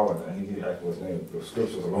 That's power now. He didn't ask for his name. The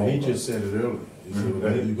scriptures alone. Well, he just said it earlier. He said,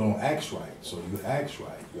 well, you're going to act right. So you act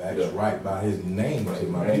right. You act right by his name. Right. So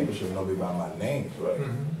my people should know me by my name. Right.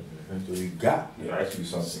 So you got He asked you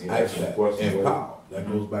something. He act asked you a that. question. Empower. That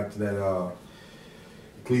goes back to that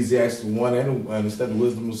Ecclesiastes 1 and instead of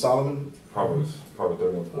wisdom of Solomon. Proverbs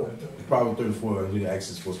 34. Proverbs 34, he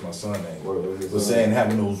asks what's my son name. What is his But name? saying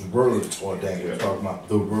having those words ordained, Yeah. talking about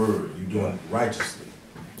the word, you doing it righteously.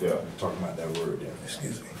 Yeah. Talking about that word there.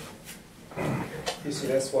 Excuse me. You see,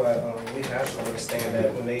 that's why we have to understand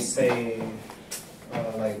that when they say,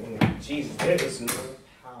 like in Jesus, there is no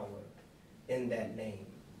power in that name,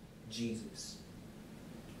 Jesus.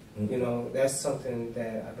 You know, that's something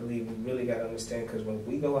that I believe we really got to understand, because when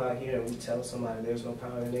we go out here and we tell somebody there's no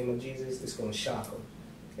power in the name of Jesus, it's going to shock them.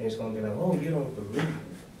 And it's going to be like, oh, you don't believe.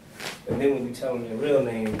 And then when you tell them the real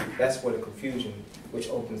name, that's where the confusion, which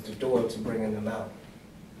opens the door to bringing them out.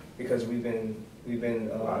 Because we've been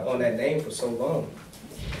on that name for so long,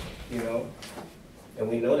 you know, and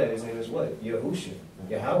we know that his name is what? Yahushua,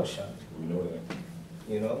 Yahushua. We know that.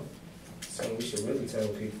 You know, so we should really tell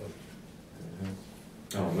people.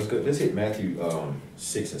 Let's go. Let's hit Matthew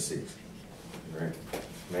 6 and 6. Right?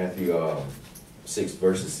 Matthew 6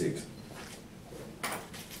 verses 6.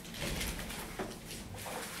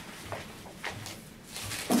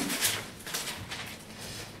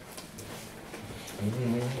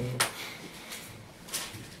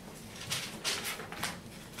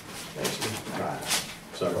 Actually,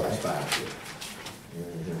 5. Sorry, verse 5.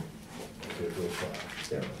 Okay, verse 5.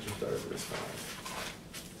 Yeah, just start at verse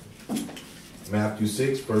 5. Matthew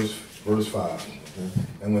 6, verse 5.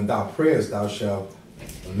 And when thou prayest, thou shalt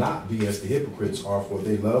not be as the hypocrites are, for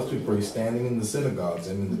they love to pray standing in the synagogues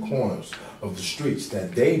and in the corners of the streets,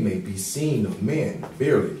 that they may be seen of men.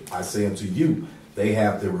 Verily, I say unto you, they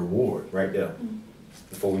have their reward. Right there.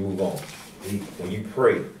 Before we move on. When you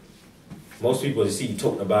pray, most people that see you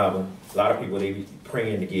toting the Bible, a lot of people, they be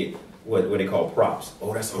praying to get what they call props.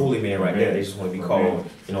 Oh, that's a holy man right there. They just want to be called,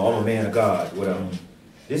 I'm a man of God, whatever.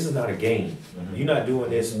 This is not a game. You're not doing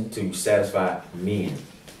this to satisfy men.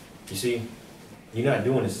 You see? You're not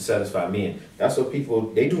doing this to satisfy men. That's what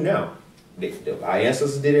people, they do now. Our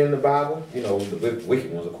ancestors did it in the Bible. The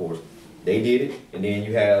wicked ones, of course. They did it. And then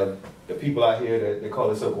you have the people out here that they call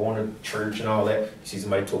themselves going to church and all that. You see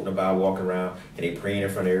somebody talking the Bible, walking around, and they praying in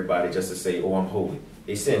front of everybody just to say, oh, I'm holy.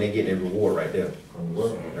 They saying they getting a reward right there.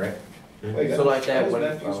 Right? So like that,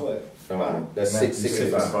 that's 6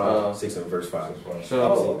 and 5. 6 and verse 5.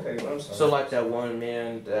 So like that one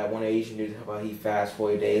man, that one Asian dude, how about he fast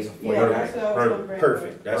 40 days and 40 nights?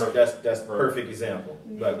 Perfect. That's perfect example.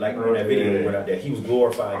 Like in that video that went out there, he was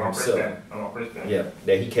glorifying himself. Yeah,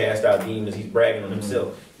 that he cast out demons. He's bragging on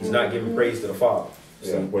himself. He's not giving praise to the Father.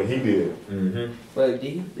 Yeah, but he did. But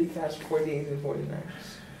did he fast for 40 days and 40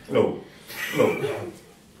 nights? No.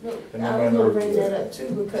 Look, I was going to bring that up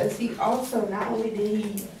too, because he also, not only did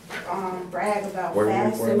he brag about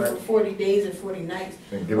fasting for 40 days and 40 nights,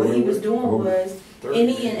 what he was doing was,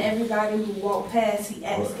 any and everybody who walked past, he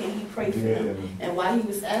asked, can he pray for them? And while he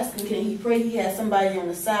was asking, can he pray, he had somebody on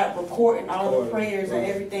the side recording all the prayers and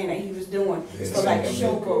everything that he was doing. So like a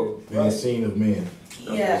showboat. Being seen of men.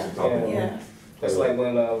 Yeah. That's like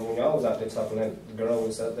when y'all was out there talking, that girl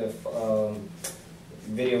was out there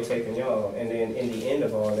videotaping y'all, and then in the end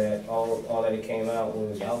of all that it came out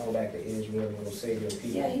was y'all go back to Israel and go save your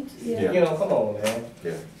people. Yeah. Come on, man.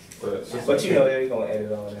 Yeah. But they're gonna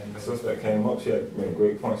edit all that. The sister that came up, she had made a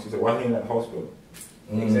great point. She said, "Why he in that hospital?"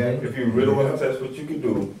 Exactly. If you really want to touch what you can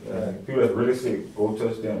do, people that's really sick, go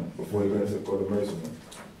touch them before you go to the emergency room.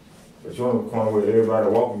 But you're on the corner where everybody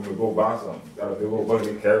walking to go buy something. They go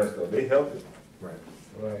bucket carrying stuff. They help it.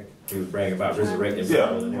 Right. He was bragging about resurrecting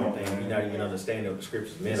people and everything. You're not even understanding the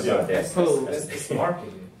scriptures meant about that. It's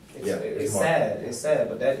marketing. It's sad. It's sad,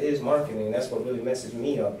 but that is marketing. That's what really messes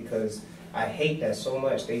me up, because I hate that so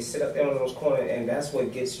much. They sit up there on those corners, and that's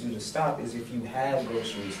what gets you to stop, is if you have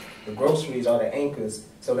groceries. The groceries are the anchors,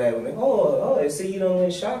 so that when they, see you don't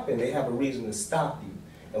went shopping, they have a reason to stop you.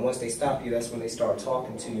 And once they stop you, that's when they start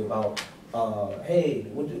talking to you about, hey,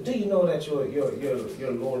 do you know that your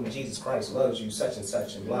Lord Jesus Christ loves you, such and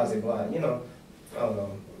such, and blah, blah, blah. I don't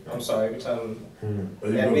know. I'm sorry, every time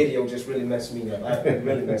that video just really messed me up. It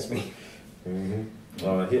really messed me.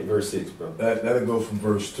 Hit verse 6, bro. That'll go from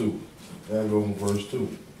verse 2. That'll go from verse 2.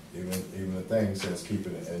 Even the thing says, keep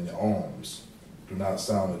it in your arms. Do not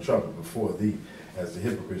sound the trumpet before thee, as the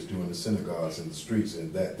hypocrites do in the synagogues and the streets,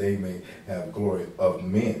 and that they may have glory of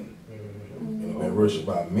men. They're worshipped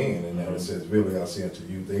by men, and then it says, "Verily I say unto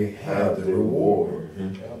you, they have the reward."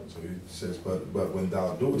 So he says, "But when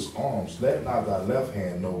thou doest alms, let not thy left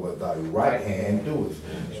hand know what thy right hand doeth."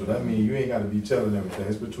 So that means you ain't got to be telling everything.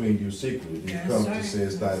 It's between you secretly. He comes and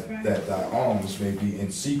says that thy alms may be in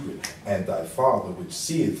secret, and thy Father which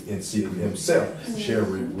seeth in secret himself shall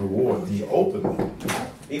reward thee openly.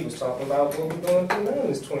 He was talking about what we're going through now in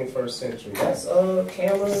this 21st century. That's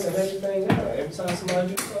cameras and everything now. Every time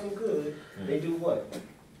somebody do something good, they do what?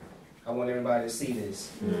 I want everybody to see this.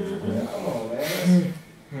 Yeah, come on, man.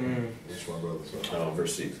 This one, brother.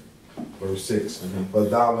 Verse 6. Verse 6. But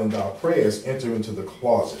thou, when thou prayest, enter into the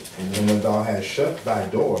closet, and when thou hast shut thy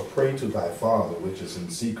door, pray to thy Father which is in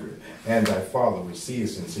secret, and thy Father which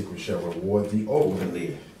seest in secret shall reward thee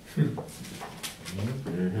openly. Same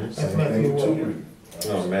thing too.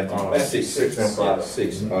 No, Matthew 6 and 5.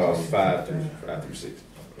 5 through 6.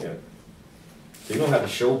 Yeah. So you don't have to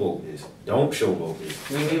showboat this. Don't showboat this.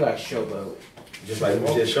 What do you mean by showboat? Just like we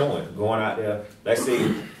just showing. Going out there. Let's say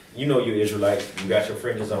you're Israelite, you got your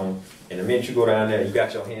fringes on, and the minute you go down there, you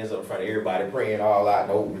got your hands up in front of everybody praying all out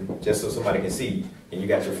and open, just so somebody can see you. And you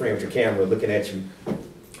got your friend with your camera looking at you,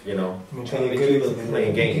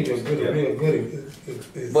 playing games.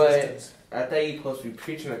 But I think you're supposed to be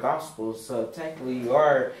preaching the gospel, so technically you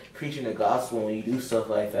are preaching the gospel when you do stuff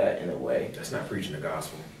like that in a way. That's not preaching the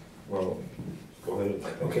gospel. Well, go ahead.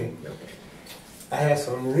 Okay. I had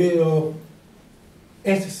some real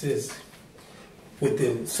emphasis with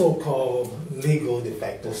the so-called legal de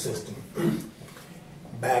facto system.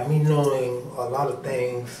 By me knowing a lot of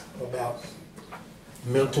things about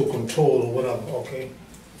mental control or whatever, okay?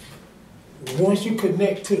 Once you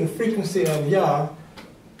connect to the frequency of Yah,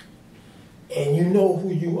 and you know who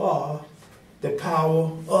you are, the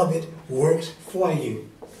power of it works for you.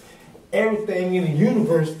 everything in the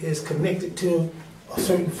universe is connected to a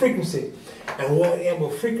certain frequency. And whatever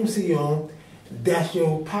frequency you're on, that's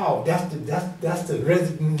your power. That's the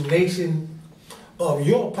resignation of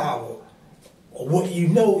your power. What you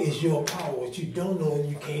know is your power. What you don't know,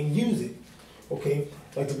 you can't use it. Okay?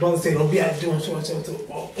 Like the brother said, don't be out doing so and so and so.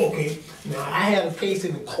 Oh, okay. Now, I had a case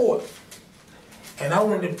in the court, and I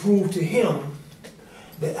wanted to prove to him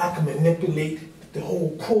that I can manipulate the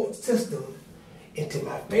whole court system into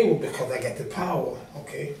my favor because I got the power.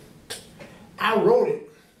 Okay? I wrote it,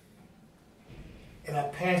 and I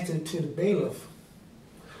passed it to the bailiff,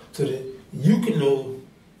 to the Yukino,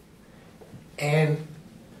 and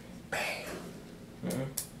bam.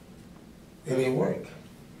 It didn't work.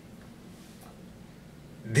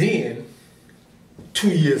 Then, 2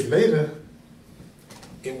 years later,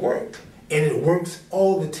 it worked. And it works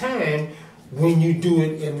all the time when you do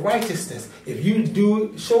it in righteousness. If you do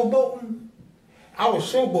it showboating, I was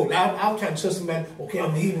showboating. I was trying to show somebody, okay,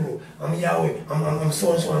 I'm a Hebrew, I'm a Yahweh, I'm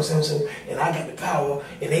so and so and so and so, and I got the power,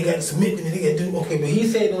 and they got to submit to me, they got to do, okay, but he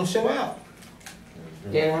said don't show out.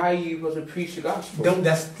 Then how are you supposed to preach the gospel?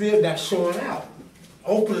 That's still not showing out.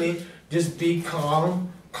 Openly, just be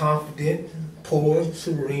calm, confident, poised,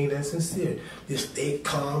 serene, and sincere. Just stay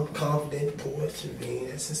calm, confident, poised, serene,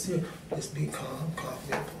 and sincere. Just be calm,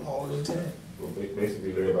 confident all the time. Well,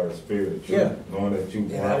 basically led by the Spirit of truth, Yeah. knowing that you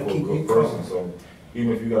Yeah, are a keep good you person. calm. So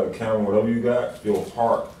even if you got a camera, whatever you got, your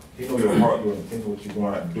heart, you know your heart, your intention, what you're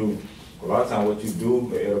going to do. A lot of times what you do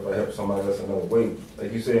may end up help somebody else another way.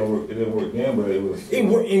 Like you said, it didn't work then, but it was. It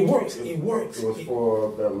works. It works. It was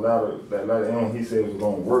for that latter end, he said it was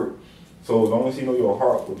going to work. So as long as you know your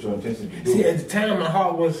heart, what your intention to do. See, at the time, my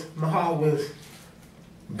heart was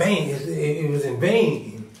vain. It was in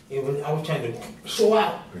vain. I was trying to show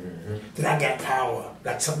out that I got power,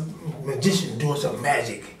 like some magician doing some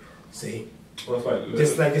magic. See, well,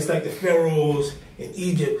 just like the pharaohs in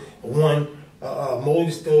Egypt. One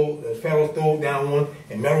Moses Pharaoh threw down one,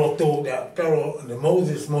 and Moshe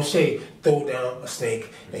threw down a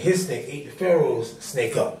snake, and his snake ate the Pharaoh's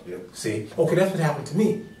snake up. Yep. See, okay, that's what happened to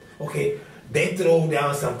me. Okay, they threw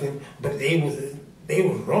down something, but they was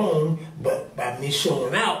wrong. But by me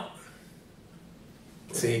showing out,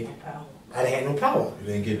 see, I didn't have no power. You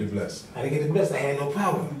didn't get the blessing. I didn't get the blessing. I had no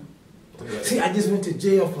power. See, I just went to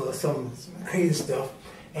jail for some crazy stuff,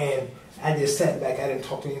 and I just sat back. I didn't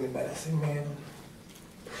talk to anybody. I said, man,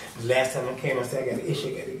 the last time I came, I said, I got an issue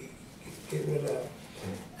I got to get rid of.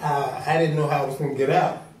 I didn't know how I was going to get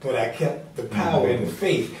out, but I kept the power and the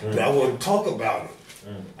faith, but I wouldn't talk about it.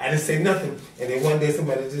 I didn't say nothing. And then one day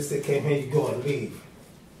somebody just said, came here, you go and leave.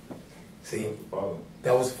 See,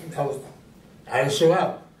 that was, I didn't show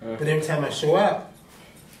out. But every time I show out,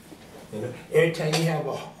 every time you have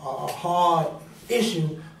a hard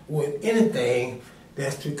issue with anything,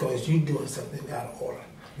 that's because you're doing something out of order.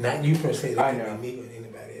 Not you per se, that can be me or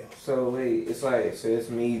anybody else. So wait, it's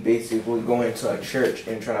me basically going to a church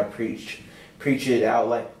and trying to preach it out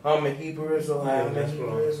like, I'm a Hebrew Israelite, I'm a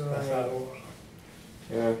Hebrew Israelite. That's out of order.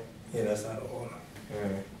 Yeah. Yeah, that's out of order.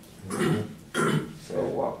 Yeah. So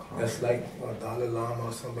walk home. That's like Dalai Lama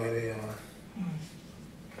or somebody.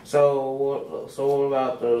 So what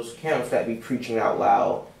about those camps that be preaching out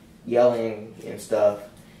loud, yelling and stuff?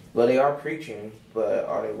 Well, they are preaching, but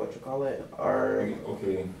are they what you call it?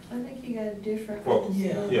 Okay. I think you got different. Well,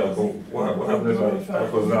 yeah, but what happens is like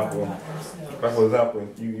for example,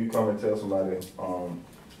 you come and tell somebody,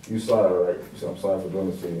 you sorry, right? You say, I'm sorry for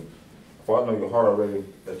doing this to you. If I know your heart already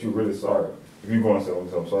that you're really sorry, if you go and say,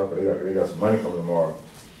 I'm sorry, but they got some money coming tomorrow,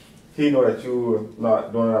 he know that you're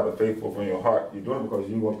not doing it out of faithful from your heart. You're doing it because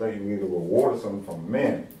you're going to think you get a reward or something from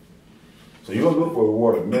men. So you don't do it for a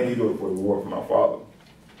reward of men, you do it for a reward from my Father.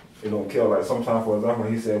 You don't care. Like sometimes, for example,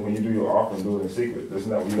 he said when you do your offering, do it in secret. That's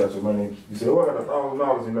not when you got your money. You say, oh, I got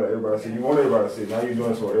 $1,000, you let everybody see. You want everybody to see. Now you're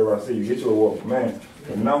doing it so everybody see. You get your reward from man.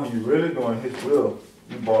 And now when you're really doing his will,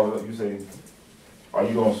 you ball it up, you say, are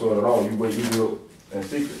you going to show it at all? You wait, you do it in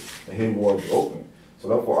secret. And his reward is open. So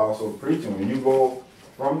therefore also preaching. When you go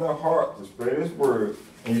from the heart to spread his word,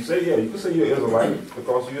 and you say, yeah, you can say you're Israelite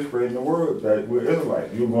because you're spreading the word that we're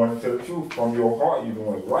Israelite. You're going to tell the truth from your heart. You're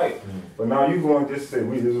doing it right. But now you're going to just say,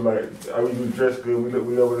 we Israelite, we dress good, we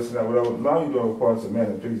love this and that, whatever. Now you're doing it according to man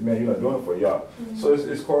and please man. You're not doing it for y'all. So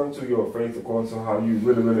it's according to your faith, according to how you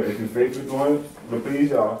really, if you're faithfully doing it to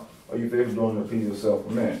please y'all, or you faithfully doing it to please yourself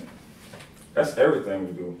and man. That's everything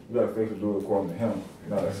we do. We got to faithfully do it according to him,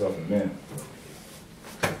 not ourselves and man.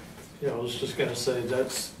 Yeah, I was just going to say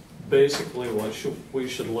that's basically what we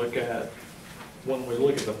should look at when we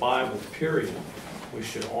look at the Bible, period. We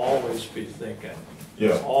should always be thinking,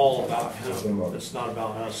 It's Yeah. all about It's him. about- It's not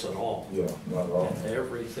about us at all. Yeah, not at all. And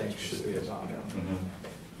everything should be about him.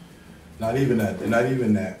 Not even that, you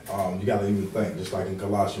gotta even think, just like in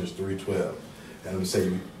Colossians 3:12. And we say,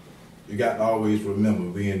 you got to always remember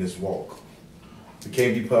we in this walk. We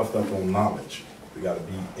can't be puffed up on knowledge. We gotta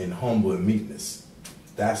be in humble and meekness.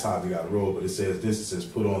 That's how we gotta roll. But it says,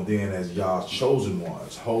 put on then as Yah's chosen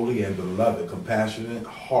ones, holy and beloved, compassionate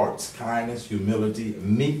hearts, kindness, humility,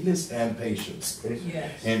 meekness, and patience.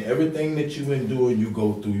 Yes. And everything that you endure, you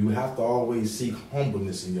go through, you have to always seek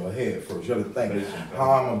humbleness in your head first. You have to think,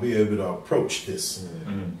 how am I gonna be able to approach this?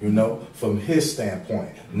 You know, from his standpoint,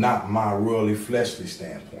 not my worldly, fleshly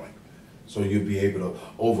standpoint. So you'll be able to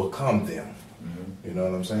overcome them. You know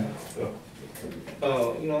what I'm saying?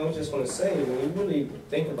 You know, I just want to say, when you really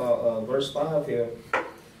think about verse 5 here,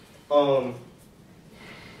 and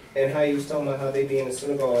how he was talking about how they be in the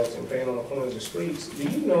synagogues and praying on the corners of the streets, do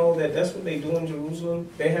you know that that's what they do in Jerusalem?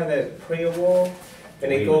 They have that prayer wall,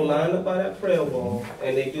 and they go line up by that prayer wall,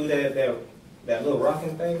 and they do that little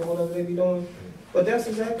rocking thing or whatever they be doing. But that's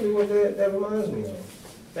exactly what that reminds me of.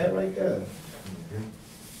 That right there.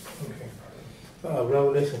 Okay.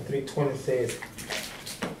 Revelation 3:20 says,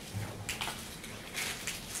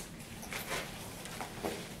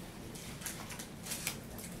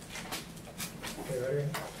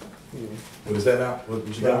 What is that now? What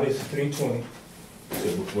you got? Revelation 3:20.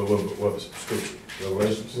 What was scripture?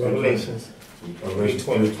 Revelations? Revelations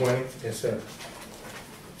 3:20? Yes, sir.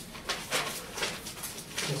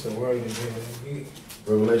 It's a word in here.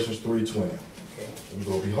 Revelations 3:20. Okay. We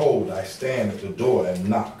go, behold, I stand at the door and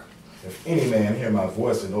knock. If any man hear my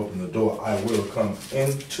voice and open the door, I will come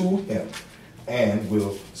into him and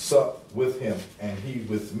will sup with him and he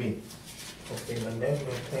with me. Okay, now that's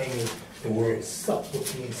one thing is the word sup,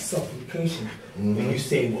 which means supplication. Mhm. When you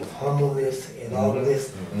say with humbleness and all of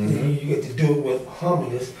this, you get to do it with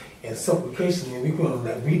humbleness and supplication. And we're going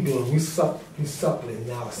like we suppling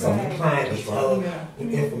now, supplying That's each right. other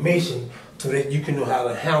with information so that you can know how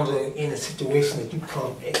to handle it in a situation that you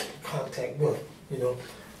come in contact with. You know,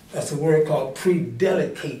 that's a word called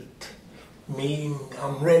predelicate, meaning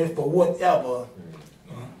I'm ready for whatever.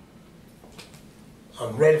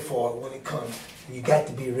 I'm ready for it when it comes. You got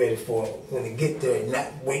to be ready for it when it get there and not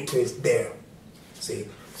wait till it's there. See,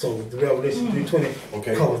 so the Revelation 3:20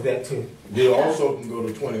 Okay. covers that too. You also can go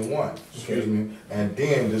to 21, excuse me, and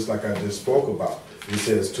then just like I just spoke about, it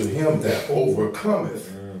says, to him that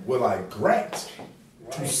overcometh will I grant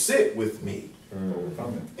to sit with me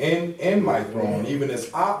in my throne, even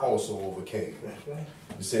as I also overcame. That's right.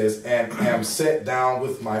 It says, and am set down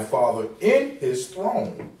with my Father in his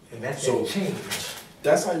throne. And that's So- that change.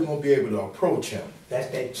 That's how you're going to be able to approach him. That's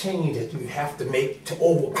that change that you have to make to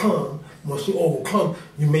overcome. Once you overcome,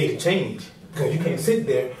 you made a change. Because you can't sit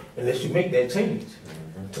there unless you make that change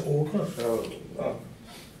to overcome.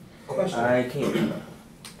 Question. I can't.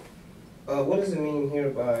 What does it mean here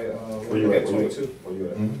by Where you at? 22? Where you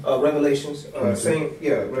at? Revelations, 22. same,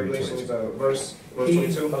 yeah, Revelations, verse He-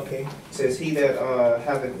 22. Okay. Says, he that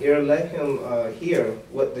hath an ear, let him hear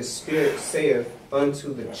what the Spirit saith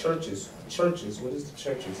unto the churches. Churches, what is the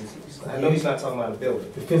churches? I know he's not talking about a building.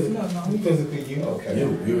 The physical, No. physically you. Okay.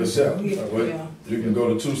 You yourself. Yeah. Well, you can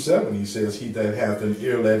go to 2:7. He says, he that hath an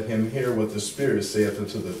ear, let him hear what the Spirit saith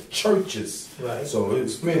unto the churches. Right. So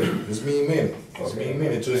it's many. It's mean many. It's mean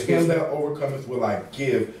many. To him that overcometh will I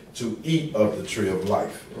give to eat of the tree of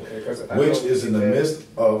life, Okay, 'cause I which know is in the that- midst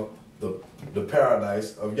of the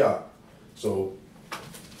paradise of Yah. So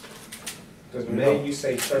Because when you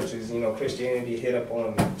say churches, you know, Christianity hit up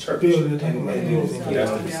on church. Building, And building. you know,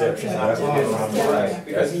 That's the deception. That's the deception. right.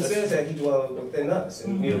 Because he says that he dwells within us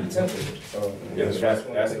and we are the temple. So Yeah, that's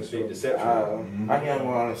a big deception. I can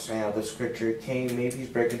more understand the scripture. Can you maybe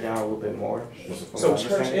break it down a little bit more? So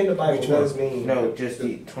church in the Bible does mean No, just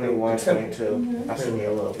the 21, the temple. 22. I see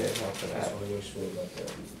a little bit more for That's that. what I'm sure about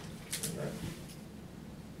that.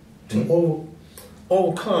 To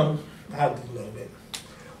overcome, I'll do a little bit.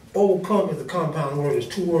 Overcome is a compound word. It's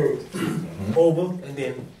two words. Over and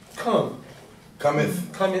then come.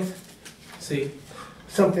 cometh. Cometh. See,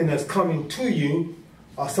 something that's coming to you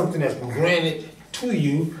or something that's been granted to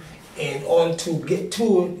you. In order to get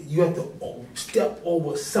to it, you have to step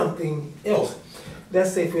over something else.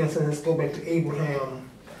 Let's say, for instance, let's go back to Abraham.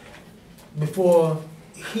 Before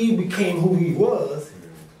he became who he was,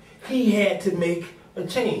 he had to make a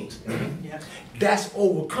change. Yeah. That's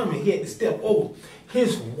overcoming. He had to step over.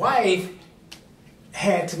 His wife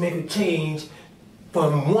had to make a change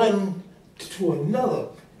from one to another.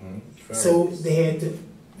 So they had to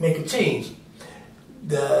make a change.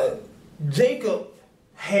 Jacob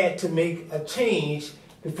had to make a change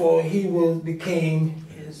before he became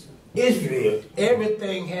Israel.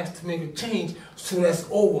 Everything has to make a change, so that's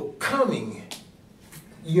overcoming.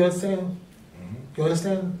 You understand? You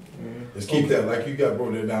understand? Let's keep that, like you got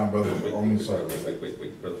broke that down, brother. I'm sorry.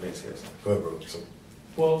 Wait, brother Vince here. Go ahead, brother. So,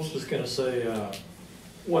 Well, I was just gonna say,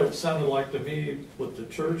 what it sounded like to me with the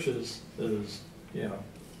churches is, you know,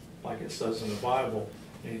 like it says in the Bible,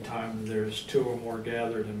 anytime there's two or more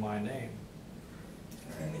gathered in my name.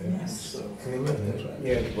 And so,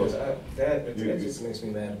 Yeah, because that just makes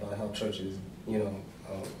me mad about how churches, you know,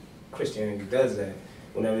 Christianity does that.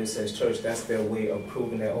 Whenever it says church, that's their way of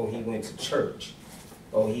proving that, oh, he went to church,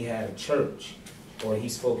 or he had a church, or he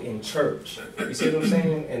spoke in church. You see what I'm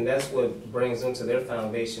saying? And that's what brings them to their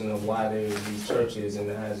foundation of why there's these churches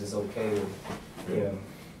and how it's okay, you know.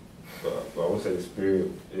 But I would say the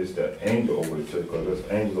spirit is the angel over the church, because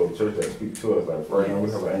there's angels over the church that speak to us. Like right now,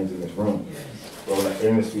 we have an angel in this room. But when the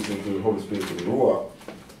angel speaks to the Holy Spirit to the Ruach,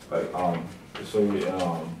 like to show you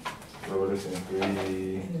Revelation 3.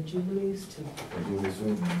 And the Jubilees too.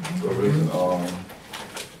 Revelation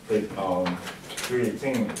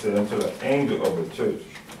 3:18 to them to the angel of the church.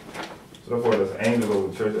 So therefore, there's angels over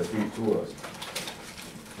the church that speak to us.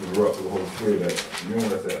 The Ruach of the Holy Spirit that you know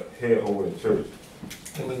that's the head over the church.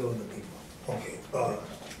 Let me go to the people. Okay.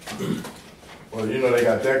 well, you know they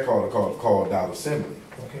got that called out assembly.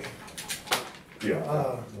 Okay.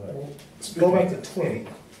 Yeah. Go back to 20.